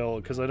theaters still,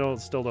 because I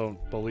still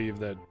don't believe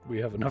that we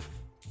have enough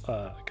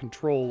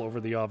control over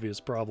the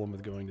obvious problem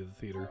with going to the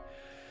theater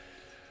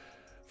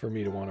for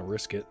me to want to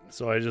risk it.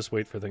 So I just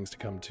wait for things to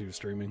come to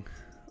streaming.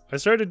 I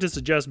started to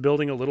suggest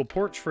building a little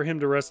porch for him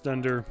to rest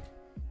under,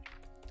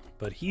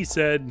 but he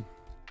said,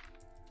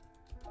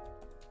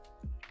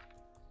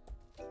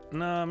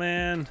 nah,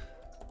 man,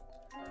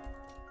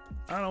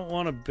 I don't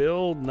want to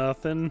build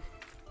nothing.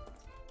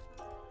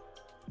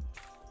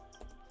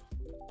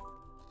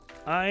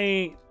 I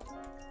ain't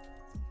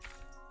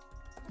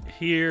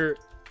here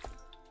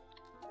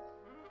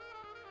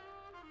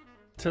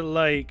to,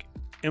 like,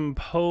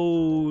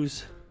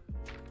 impose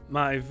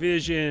my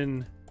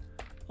vision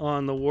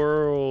on the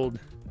world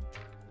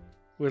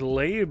with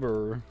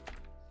labor.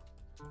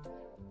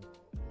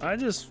 I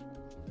just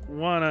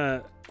want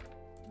to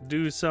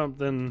do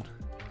something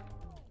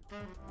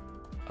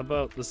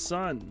about the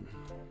sun.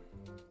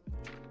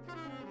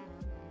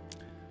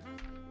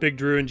 Big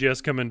Drew and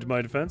Jess come into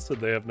my defense, said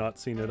they have not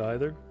seen it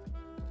either.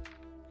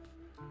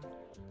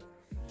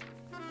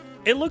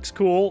 It looks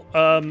cool.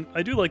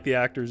 I do like the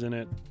actors in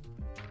it.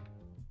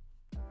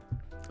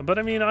 But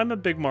I mean, I'm a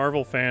big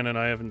Marvel fan and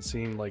I haven't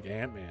seen like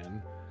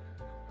Ant-Man.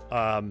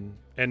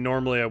 And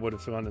normally I would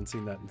have gone and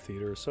seen that in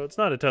theater. So it's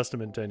not a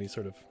testament to any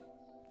sort of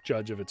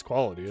judge of its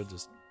quality. I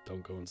just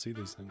don't go and see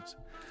these things.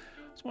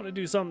 I just want to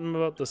do something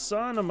about the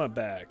sun on my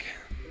back.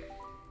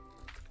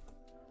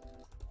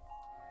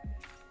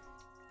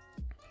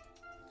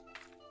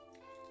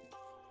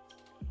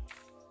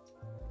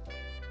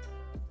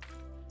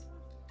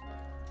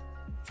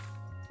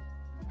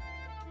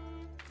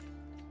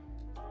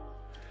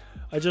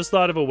 I just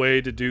thought of a way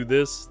to do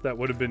this that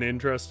would have been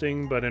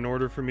interesting, but in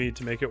order for me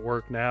to make it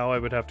work now, I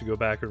would have to go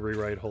back and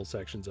rewrite whole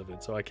sections of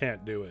it, so I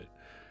can't do it.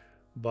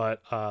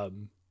 But,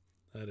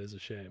 that is a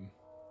shame.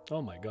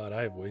 Oh my god,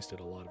 I have wasted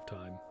a lot of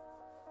time.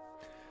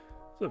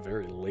 It's a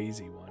very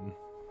lazy one.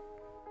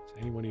 Is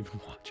anyone even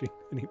watching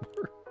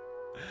anymore?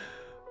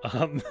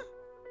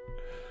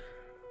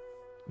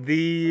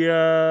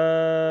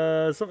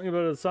 Something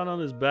about the sun on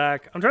his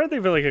back. I'm trying to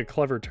think of like a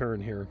clever turn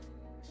here.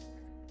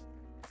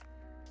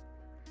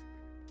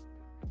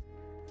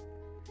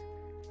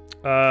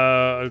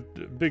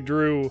 Big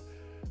Drew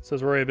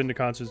says, Rory, I've been to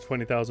concerts with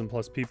 20,000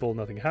 plus people.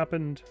 Nothing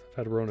happened. I've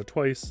had a Rona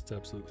twice. It's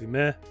absolutely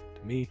meh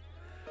to me.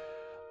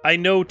 I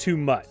know too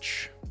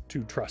much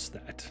to trust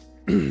that.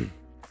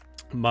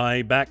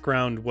 My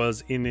background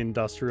was in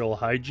industrial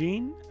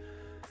hygiene,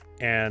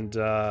 and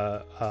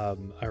I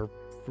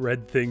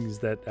read things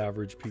that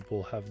average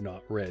people have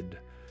not read.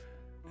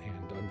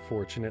 And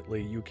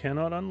unfortunately, you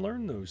cannot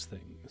unlearn those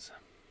things.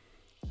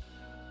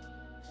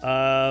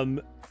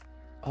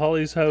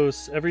 Holly's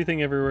House,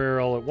 Everything Everywhere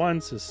All at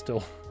Once is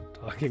still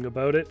talking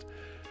about it.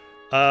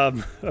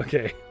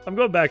 Okay, I'm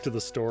going back to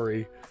the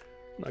story.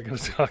 I'm not going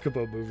to talk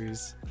about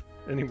movies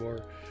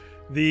anymore.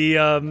 The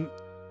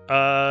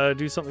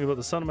do something about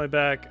the sun on my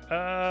back.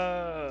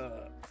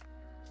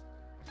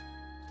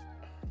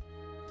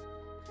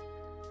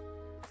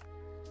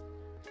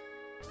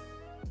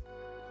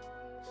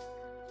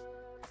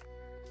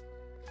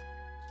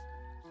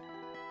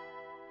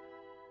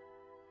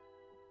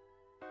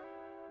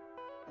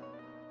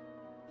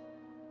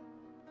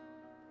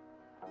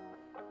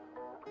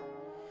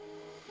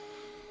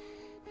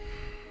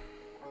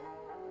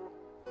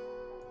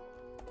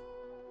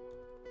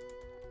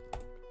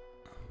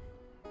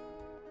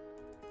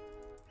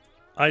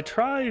 I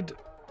tried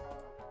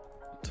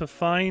to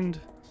find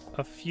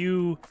a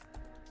few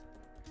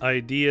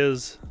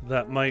ideas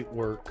that might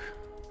work,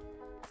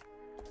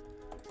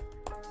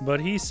 but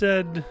he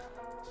said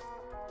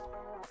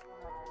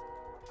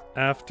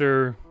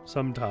after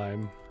some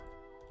time,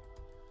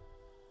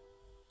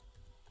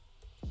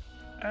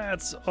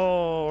 "That's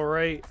all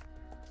right,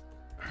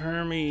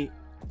 Hermit,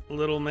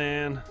 little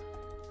man.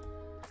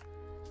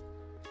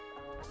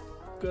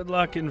 Good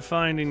luck in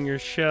finding your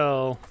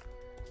shell.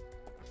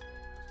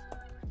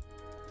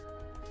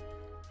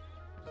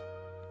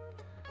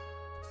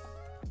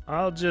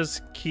 I'll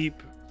just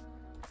keep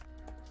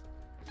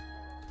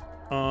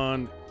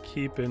on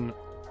keeping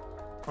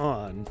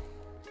on."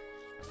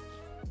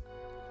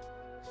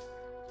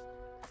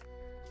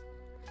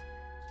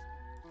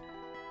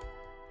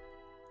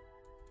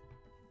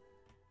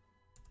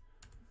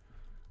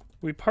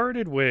 We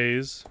parted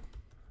ways,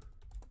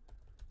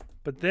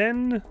 but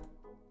then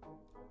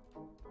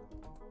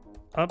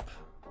up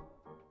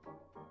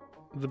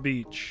the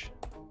beach,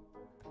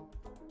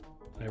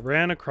 I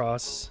ran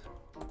across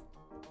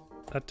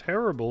a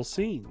terrible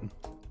scene.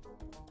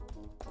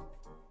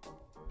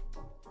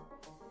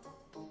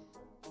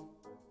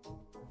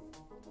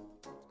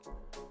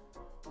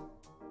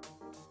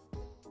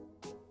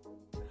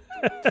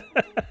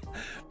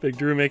 Big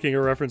Drew making a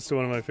reference to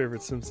one of my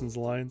favorite Simpsons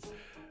lines.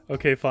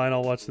 Okay, fine,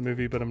 I'll watch the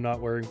movie, but I'm not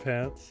wearing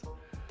pants.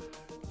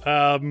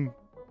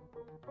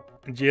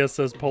 GS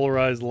says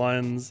polarized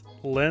lens.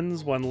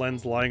 One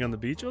lens lying on the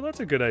beach. Oh, that's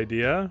a good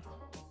idea.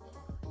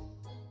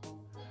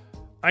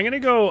 I'm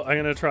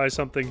gonna try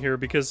something here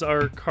because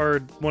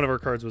one of our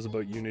cards was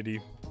about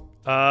unity.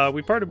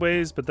 We parted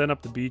ways, but then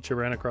up the beach I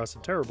ran across a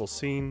terrible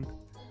scene.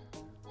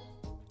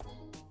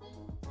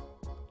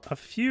 A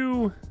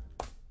few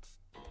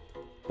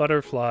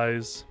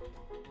butterflies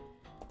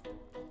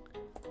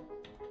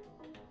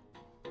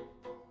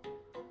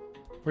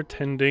were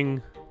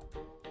tending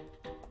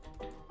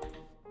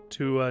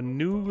to a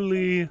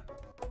newly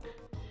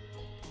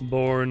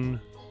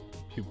born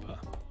pupa.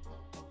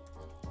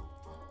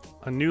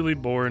 A newly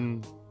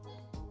born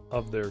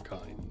of their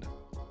kind.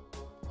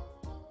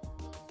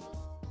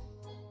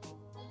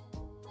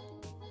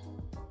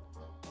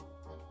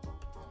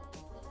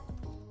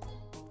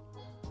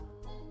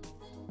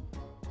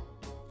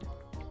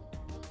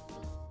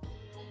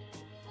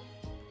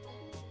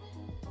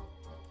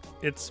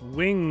 Its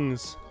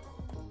wings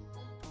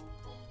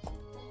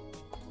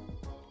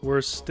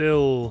were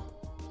still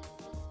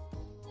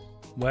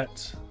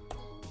wet,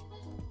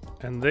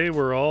 and they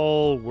were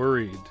all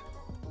worried.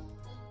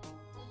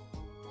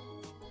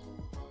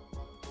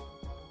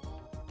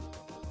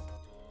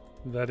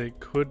 That it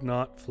could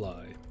not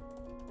fly.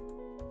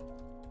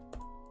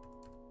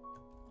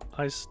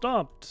 I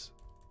stopped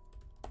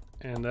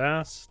and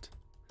asked,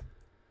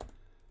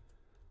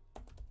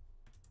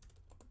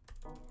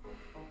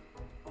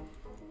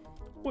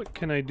 "What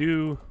can I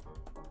do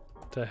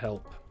to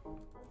help?"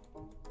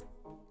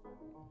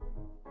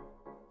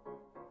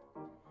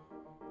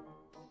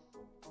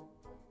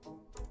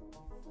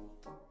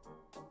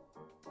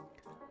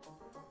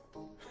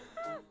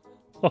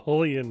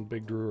 Holly and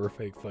Big Drew are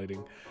fake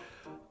fighting.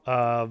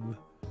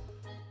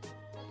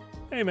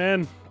 Hey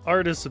man,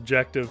 art is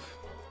subjective.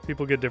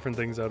 People get different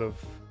things out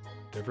of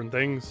different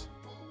things.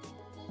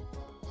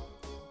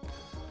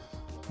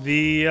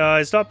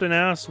 I stopped and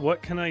asked,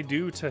 "What can I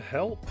do to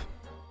help?"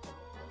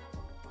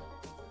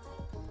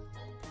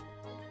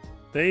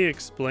 They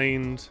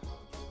explained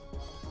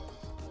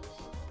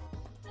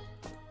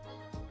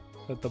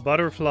that the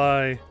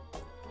butterfly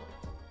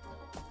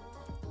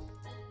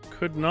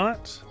could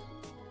not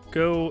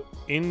go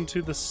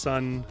into the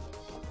sun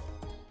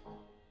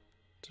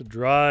to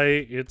dry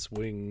its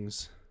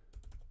wings,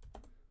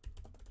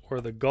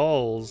 or the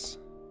gulls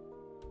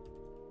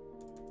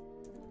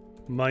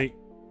might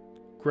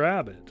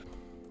grab it.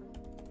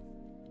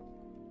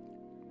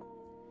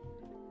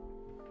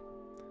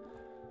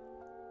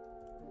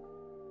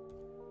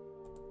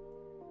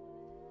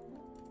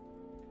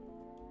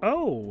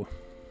 Oh.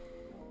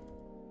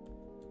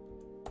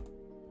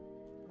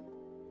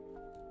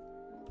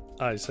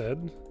 I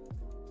said.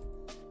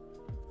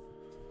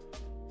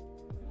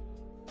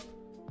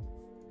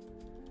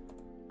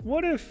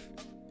 What if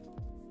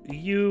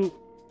you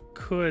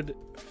could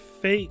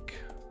fake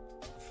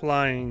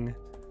flying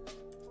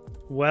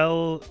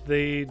while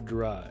they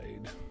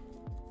dried?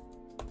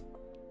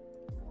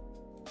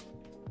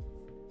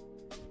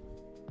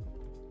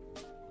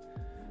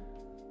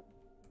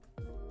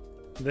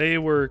 They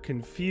were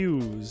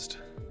confused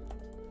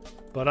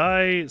But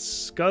I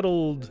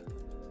scuttled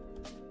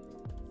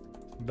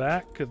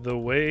back the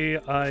way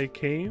I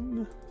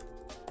came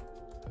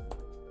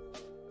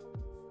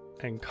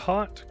and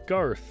caught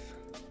Garth.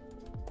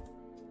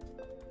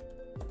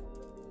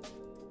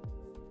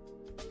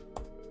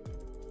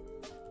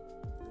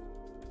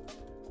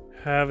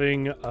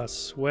 Having a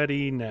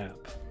sweaty nap.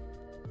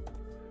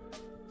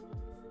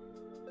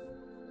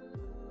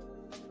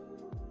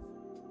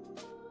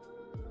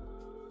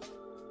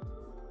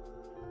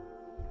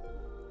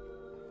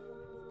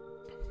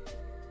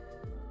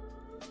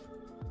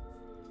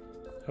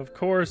 Of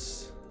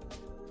course,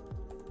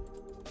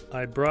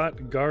 I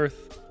brought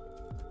Garth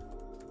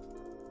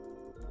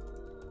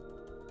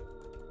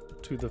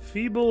to the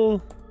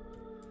feeble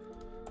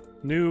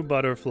new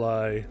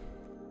butterfly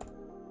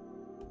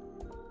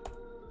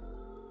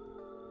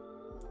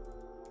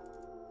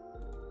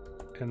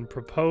and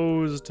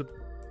proposed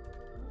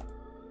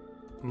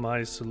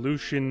my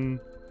solution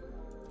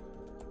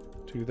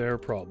to their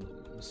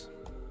problems.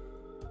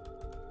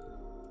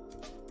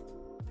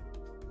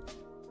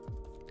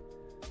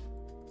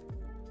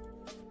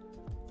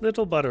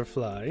 Little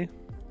butterfly,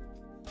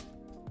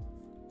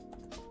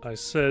 I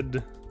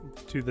said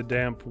to the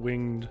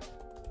damp-winged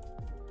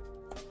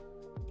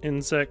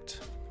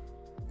insect.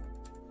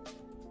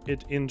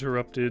 It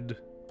interrupted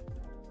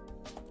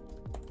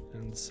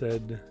and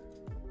said,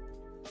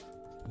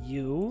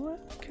 "You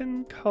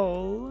can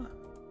call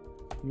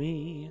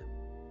me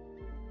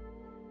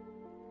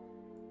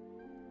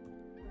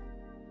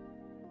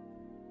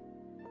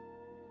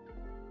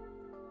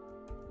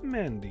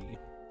Mandy."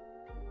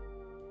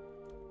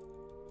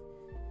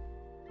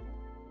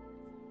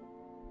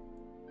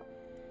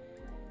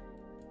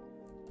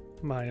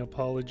 My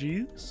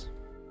apologies.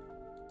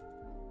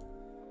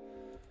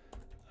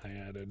 I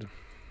added,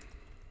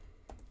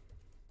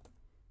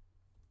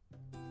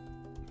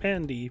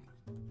 Mandy,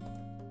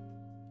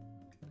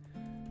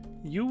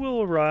 you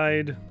will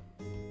ride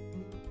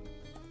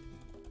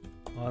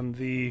on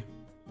the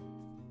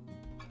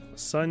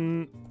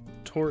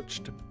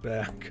sun-torched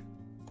back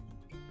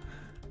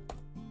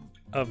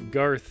of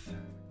Garth,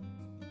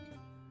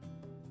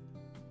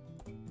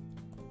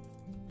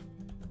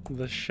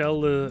 the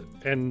shell,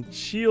 and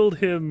shield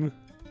him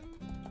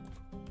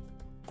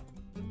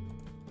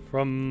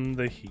from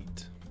the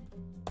heat.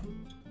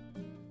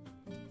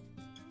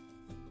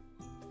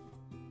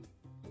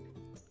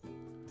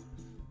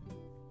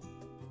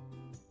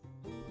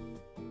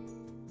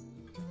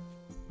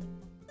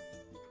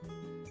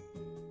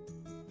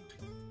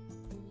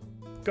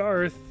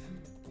 Garth,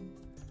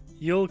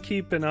 you'll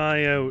keep an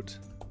eye out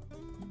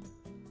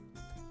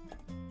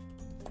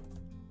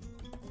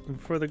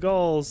for the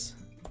gulls.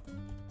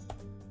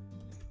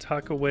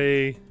 Tuck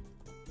away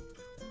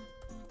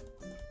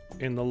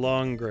in the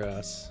long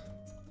grass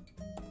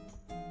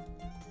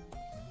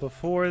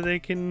before they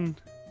can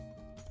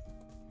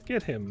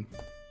get him.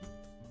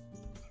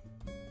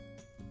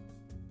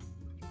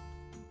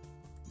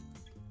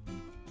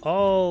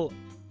 All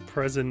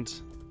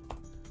present,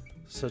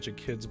 such a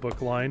kid's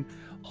book line,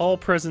 all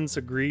presents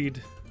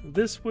agreed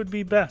this would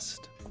be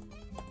best.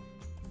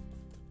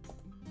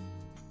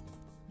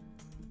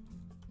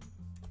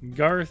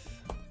 Garth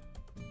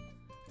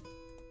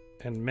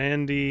and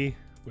Mandy,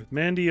 with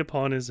Mandy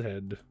upon his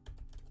head.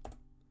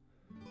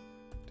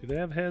 Do they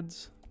have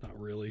heads? Not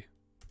really.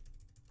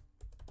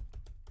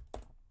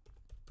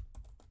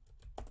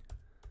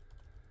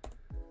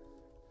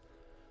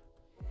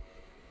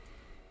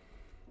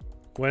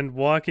 Went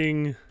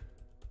walking,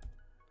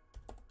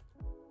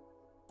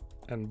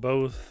 and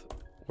both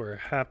were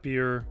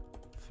happier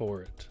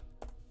for it.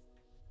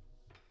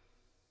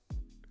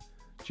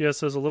 Gia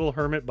says a little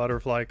hermit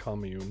butterfly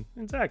commune.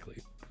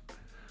 Exactly.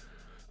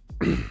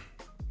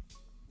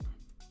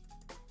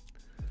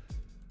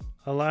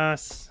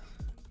 Alas,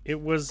 it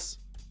was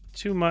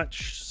too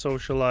much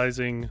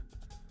socializing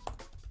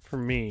for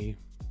me.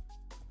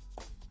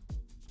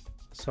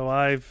 So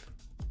I've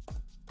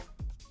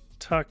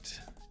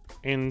tucked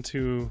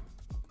into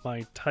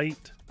my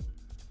tight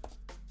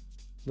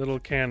little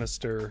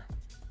canister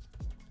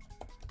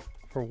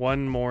for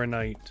one more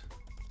night.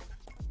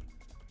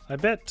 I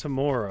bet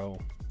tomorrow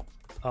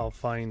I'll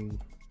find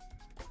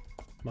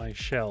my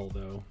shell,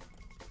 though.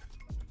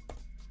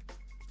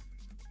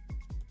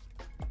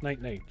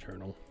 Night-night,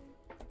 journal.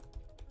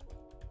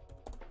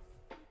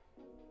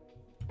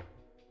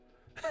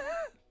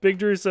 Big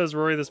Drew says,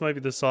 Rory, this might be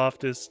the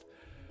softest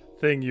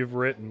thing you've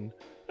written.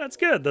 That's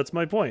good. That's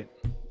my point.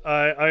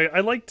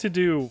 I like to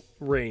do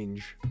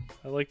range.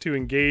 I like to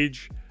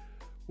engage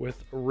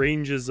with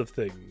ranges of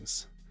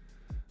things.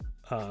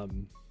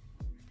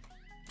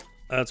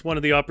 That's one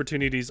of the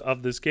opportunities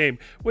of this game.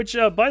 Which,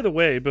 by the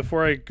way,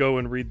 before I go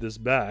and read this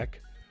back,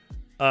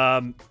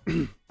 for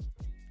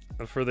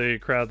the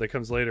crowd that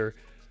comes later,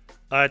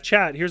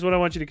 chat, here's what I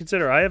want you to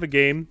consider. I have a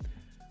game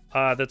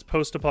that's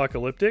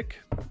post-apocalyptic,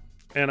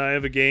 and I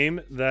have a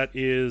game that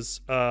is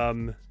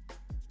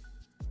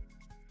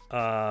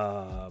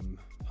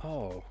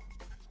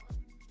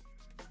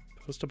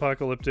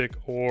post-apocalyptic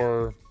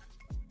or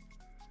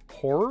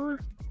horror.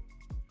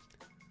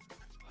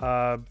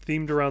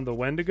 themed around the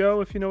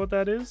Wendigo, if you know what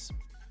that is.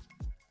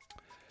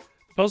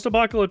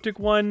 Post-apocalyptic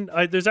one,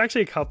 there's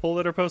actually a couple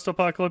that are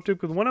post-apocalyptic,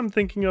 but the one I'm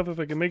thinking of, if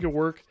I can make it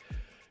work,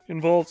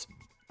 involves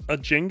a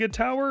Jenga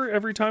tower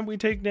every time we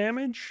take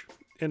damage,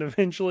 and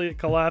eventually it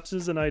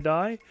collapses and I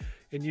die,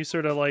 and you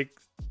sort of like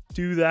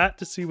do that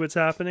to see what's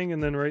happening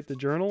and then write the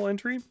journal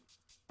entry.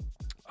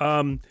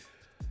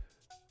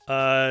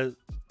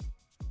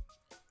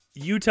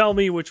 You tell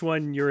me which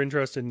one you're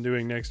interested in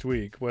doing next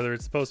week, whether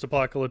it's the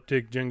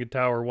post-apocalyptic Jenga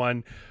tower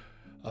one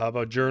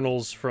about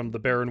journals from the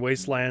barren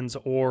wastelands,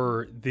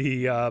 or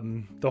the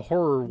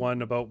horror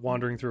one about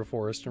wandering through a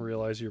forest and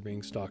realize you're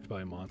being stalked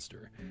by a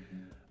monster.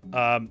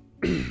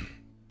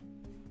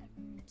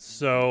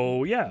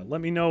 So yeah,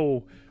 let me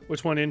know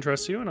which one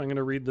interests you, and I'm going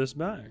to read this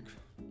back.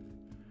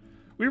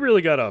 We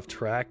really got off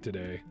track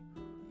today,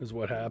 is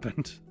what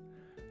happened.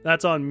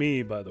 That's on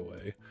me, by the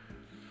way.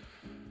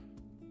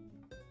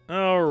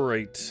 All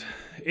right.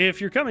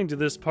 If you're coming to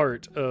this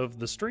part of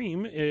the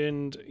stream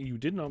and you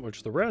did not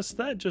watch the rest,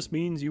 that just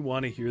means you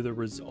want to hear the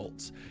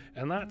results.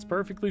 And that's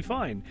perfectly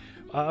fine.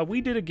 We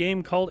did a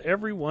game called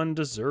Everyone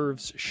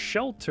Deserves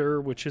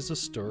Shelter, which is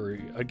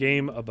a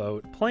game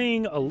about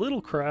playing a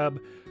little crab,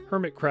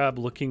 hermit crab,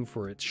 looking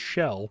for its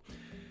shell.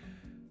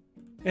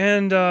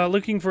 And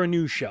looking for a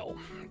new shell.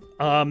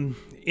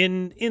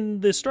 In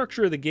the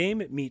structure of the game,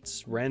 it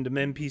meets random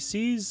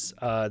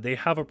NPCs. They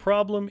have a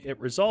problem, it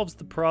resolves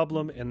the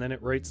problem, and then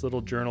it writes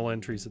little journal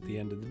entries at the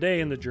end of the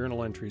day, and the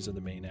journal entries are the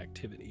main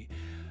activity.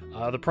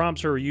 The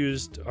prompts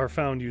are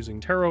found using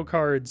tarot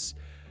cards.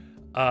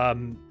 I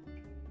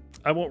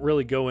won't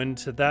really go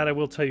into that. I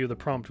will tell you the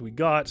prompt we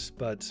got,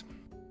 but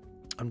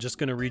I'm just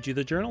going to read you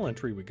the journal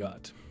entry we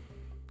got.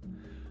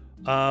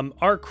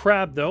 Our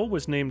crab, though,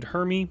 was named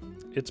Hermie.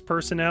 Its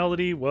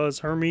personality was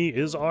Hermie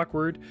is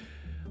awkward.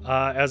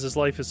 As his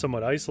life is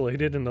somewhat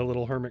isolated in the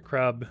little hermit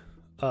crab,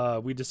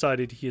 we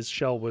decided his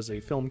shell was a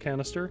film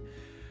canister.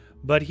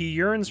 But he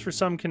yearns for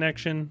some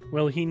connection.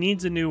 Well, he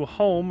needs a new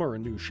home or a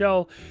new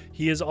shell.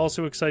 He is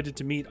also excited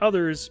to meet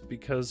others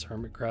because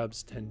hermit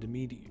crabs tend to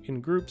meet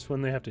in groups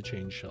when they have to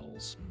change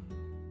shells.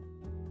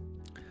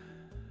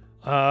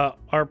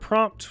 Our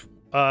prompt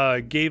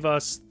gave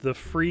us the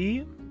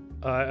free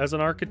as an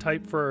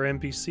archetype for our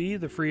NPC.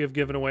 The free have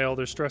given away all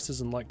their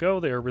stresses and let go.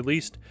 They are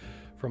released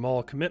from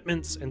all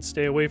commitments and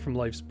stay away from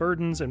life's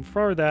burdens, and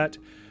for that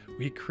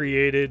we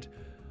created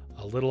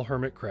a little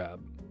hermit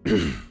crab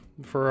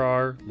for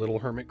our little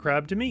hermit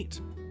crab to meet.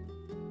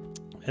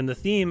 And the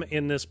theme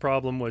in this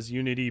problem was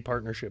unity,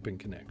 partnership, and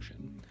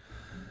connection.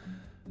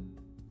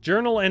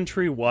 Journal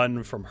entry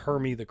 1 from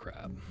Hermie the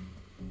crab.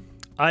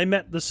 I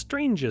met the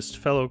strangest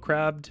fellow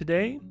crab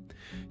today.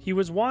 He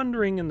was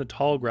wandering in the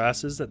tall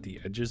grasses at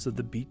the edges of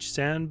the beach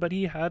sand, but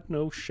he had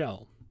no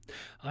shell.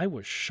 I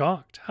was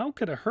shocked. How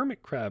could a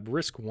hermit crab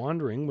risk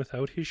wandering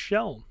without his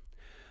shell?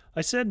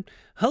 I said,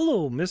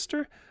 "Hello,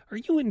 mister. Are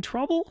you in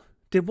trouble?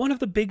 Did one of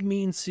the big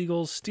mean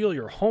seagulls steal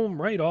your home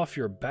right off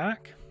your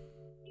back?"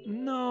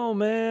 "No,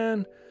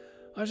 man.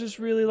 I just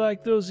really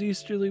like those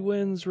easterly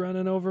winds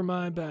running over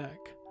my back,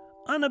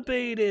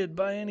 unabated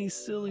by any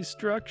silly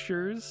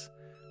structures,"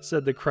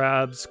 said the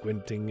crab,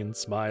 squinting and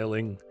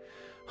smiling.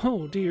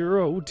 Oh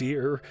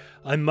dear,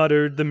 I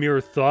muttered. The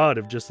mere thought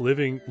of just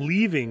leaving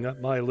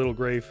my little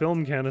gray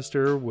film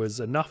canister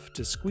was enough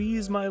to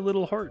squeeze my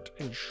little heart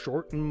and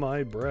shorten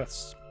my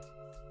breaths.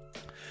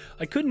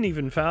 I couldn't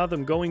even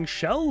fathom going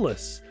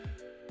shellless.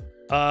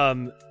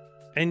 And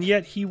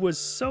yet he was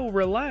so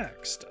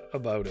relaxed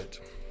about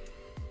it.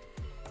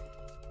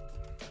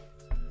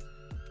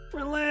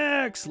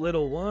 "Relax,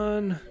 little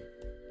one,"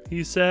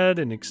 he said,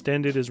 and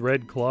extended his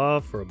red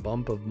claw for a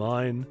bump of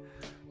mine.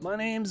 "My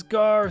name's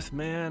Garth,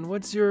 man.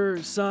 What's your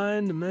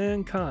sign to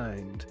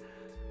mankind?"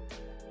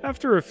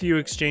 After a few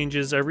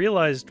exchanges, I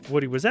realized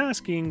what he was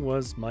asking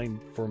was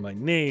for my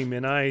name,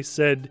 and I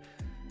said,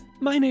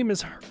 "My name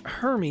is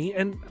Hermie,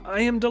 and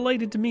I am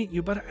delighted to meet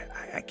you, but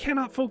I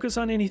cannot focus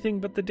on anything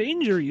but the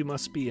danger you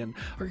must be in.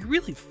 Are you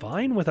really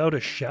fine without a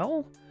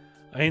shell?"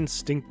 I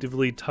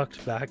instinctively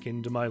tucked back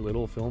into my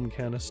little film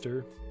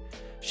canister.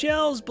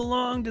 "Shells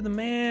belong to the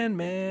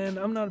man.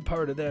 I'm not a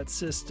part of that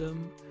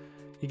system."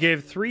 He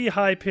gave 3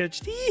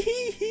 high-pitched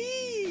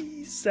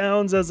hee-hee-hee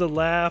sounds as a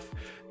laugh,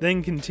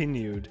 then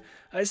continued.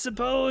 "I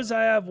suppose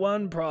I have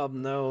one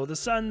problem, though. The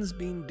sun's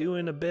been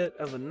doing a bit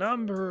of a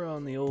number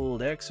on the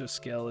old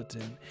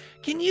exoskeleton.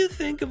 Can you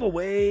think of a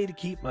way to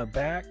keep my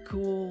back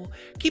cool?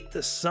 Keep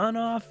the sun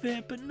off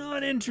it, but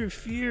not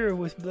interfere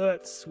with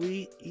that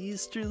sweet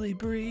easterly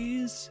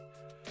breeze?"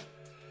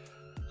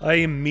 I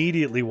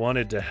immediately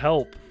wanted to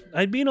help.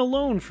 I'd been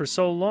alone for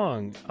so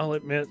long, I'll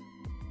admit,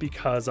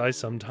 because I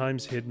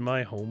sometimes hid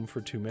my home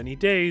for too many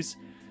days,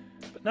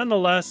 but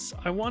nonetheless,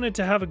 I wanted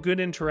to have a good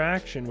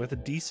interaction with a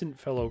decent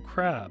fellow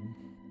crab.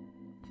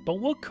 But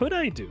what could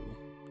I do?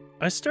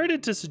 I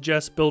started to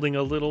suggest building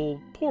a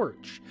little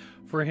porch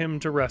for him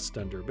to rest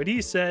under, but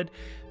he said,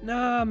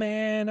 "Nah,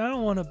 man, I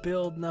don't want to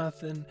build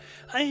nothing.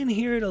 I ain't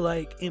here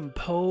to,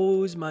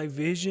 impose my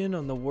vision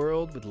on the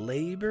world with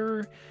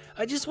labor.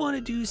 I just want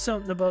to do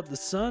something about the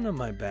sun on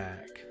my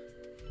back."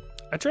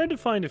 I tried to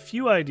find a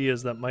few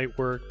ideas that might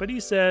work, but he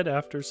said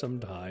after some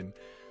time,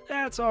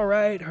 "That's all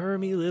right,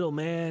 Hermie, little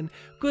man.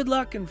 Good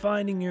luck in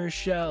finding your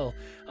shell.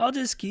 I'll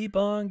just keep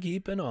on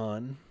keeping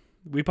on."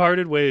 We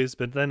parted ways,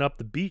 but then up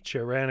the beach I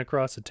ran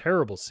across a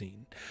terrible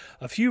scene.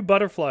 A few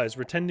butterflies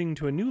were tending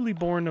to a newly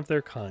born of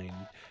their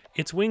kind.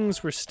 Its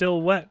wings were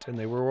still wet, and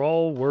they were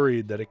all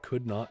worried that it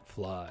could not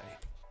fly.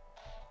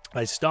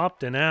 I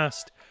stopped and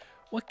asked,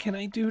 "What can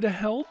I do to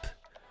help?"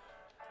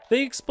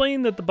 They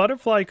explained that the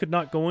butterfly could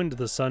not go into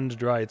the sun to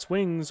dry its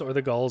wings, or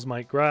the gulls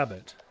might grab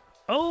it.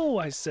 "Oh,"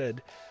 I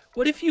said,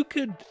 "what if you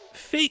could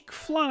fake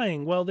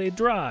flying while they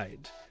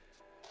dried?"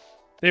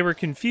 They were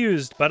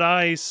confused, but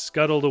I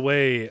scuttled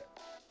away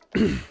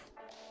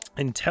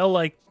until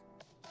I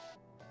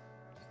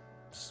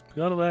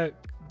scuttled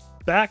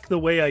back the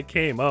way I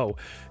came,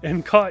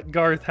 and caught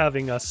Garth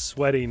having a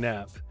sweaty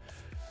nap.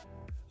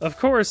 Of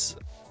course,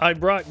 I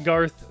brought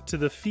Garth to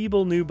the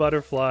feeble new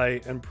butterfly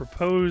and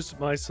proposed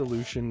my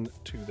solution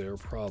to their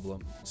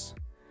problems.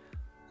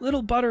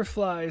 "Little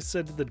butterfly,"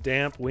 said the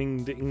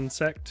damp-winged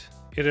insect.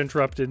 It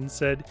interrupted and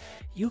said,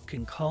 "You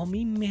can call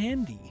me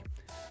Mandy."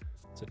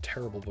 It's a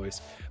terrible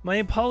voice. "My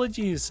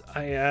apologies,"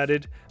 I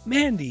added.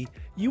 "Mandy,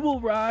 you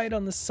will ride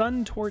on the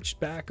sun-torched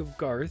back of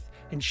Garth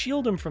and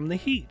shield him from the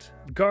heat.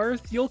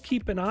 Garth, you'll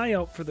keep an eye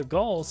out for the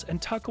gulls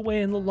and tuck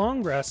away in the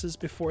long grasses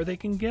before they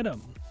can get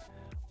him."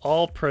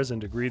 All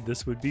present agreed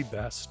this would be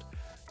best.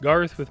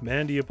 Garth, with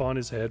Mandy upon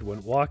his head,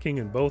 went walking,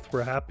 and both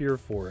were happier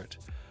for it.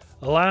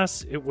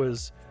 Alas, it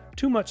was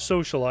too much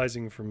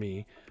socializing for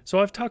me, so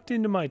I've tucked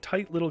into my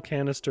tight little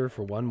canister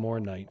for one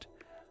more night.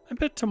 I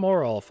bet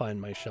tomorrow I'll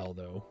find my shell,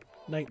 though.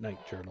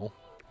 Night-night journal.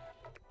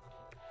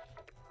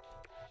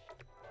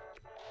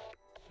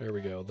 There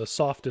we go. The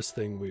softest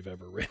thing we've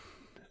ever written,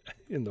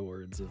 in the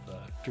words of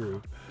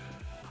Drew.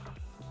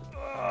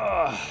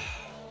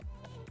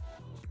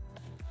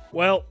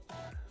 Well,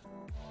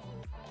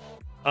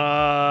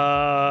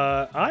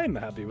 I'm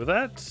happy with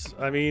that.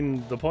 I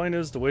mean, the point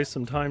is to waste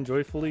some time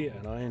joyfully,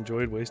 and I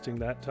enjoyed wasting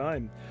that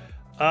time.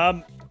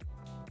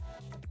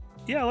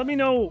 Yeah, let me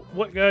know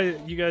what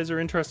you guys are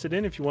interested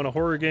in. If you want a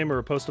horror game or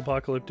a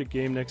post-apocalyptic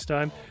game next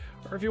time,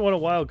 or if you want to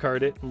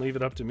wildcard it and leave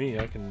it up to me,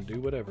 I can do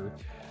whatever.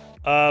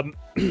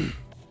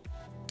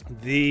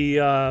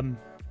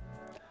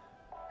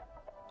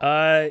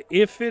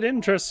 If it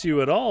interests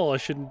you at all, I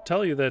should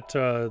tell you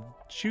that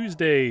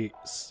Tuesday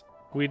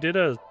we did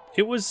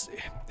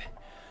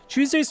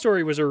Tuesday's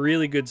story was a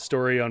really good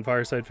story on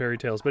Fireside Fairy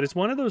Tales, but it's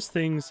one of those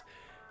things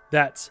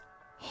that's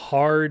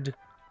hard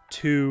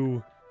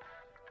to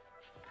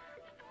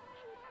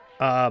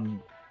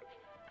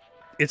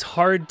it's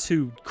hard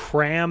to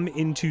cram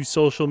into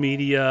social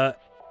media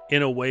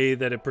in a way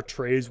that it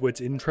portrays what's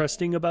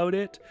interesting about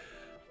it.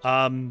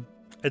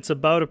 It's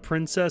about a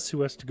princess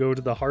who has to go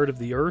to the heart of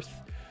the earth,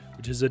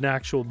 which is an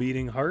actual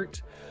beating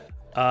heart,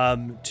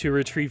 to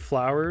retrieve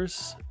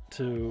flowers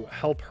to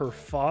help her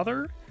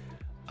father.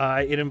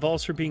 It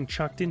involves her being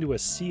chucked into a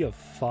sea of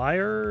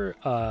fire,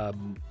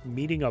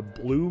 meeting a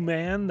blue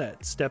man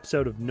that steps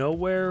out of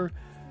nowhere.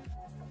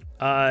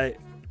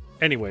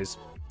 Anyways,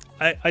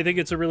 I think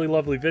it's a really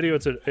lovely video.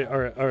 It's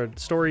a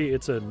story.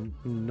 It's a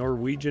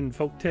Norwegian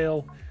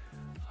folktale.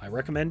 I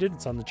recommend it.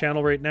 It's on the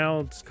channel right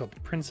now. It's called The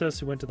Princess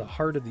Who Went to the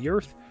Heart of the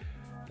Earth.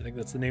 I think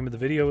that's the name of the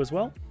video as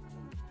well.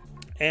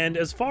 And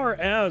as far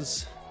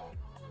as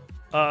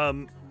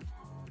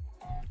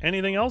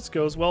anything else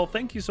goes, well,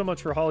 thank you so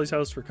much for Holly's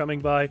House for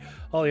coming by.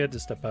 Holly had to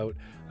step out.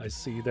 I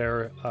see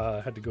there.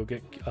 Had to go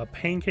get a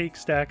pancake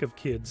stack of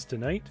kids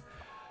tonight.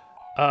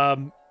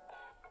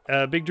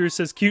 Big Drew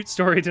says, cute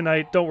story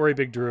tonight. Don't worry,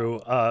 Big Drew.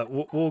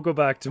 We'll go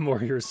back to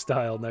more your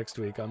style next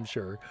week, I'm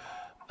sure.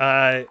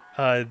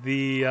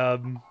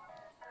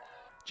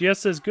 GS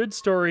says, good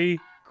story,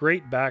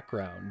 great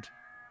background.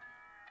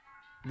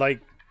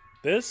 Like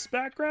this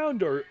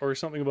background or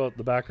something about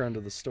the background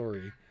of the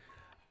story.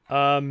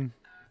 Yeah,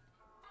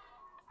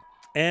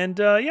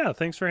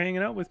 thanks for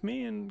hanging out with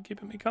me and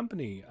keeping me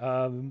company.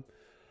 I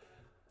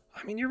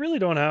mean, you really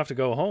don't have to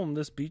go home.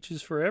 This beach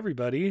is for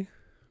everybody.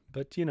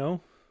 But, you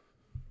know,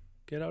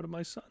 get out of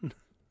my sun.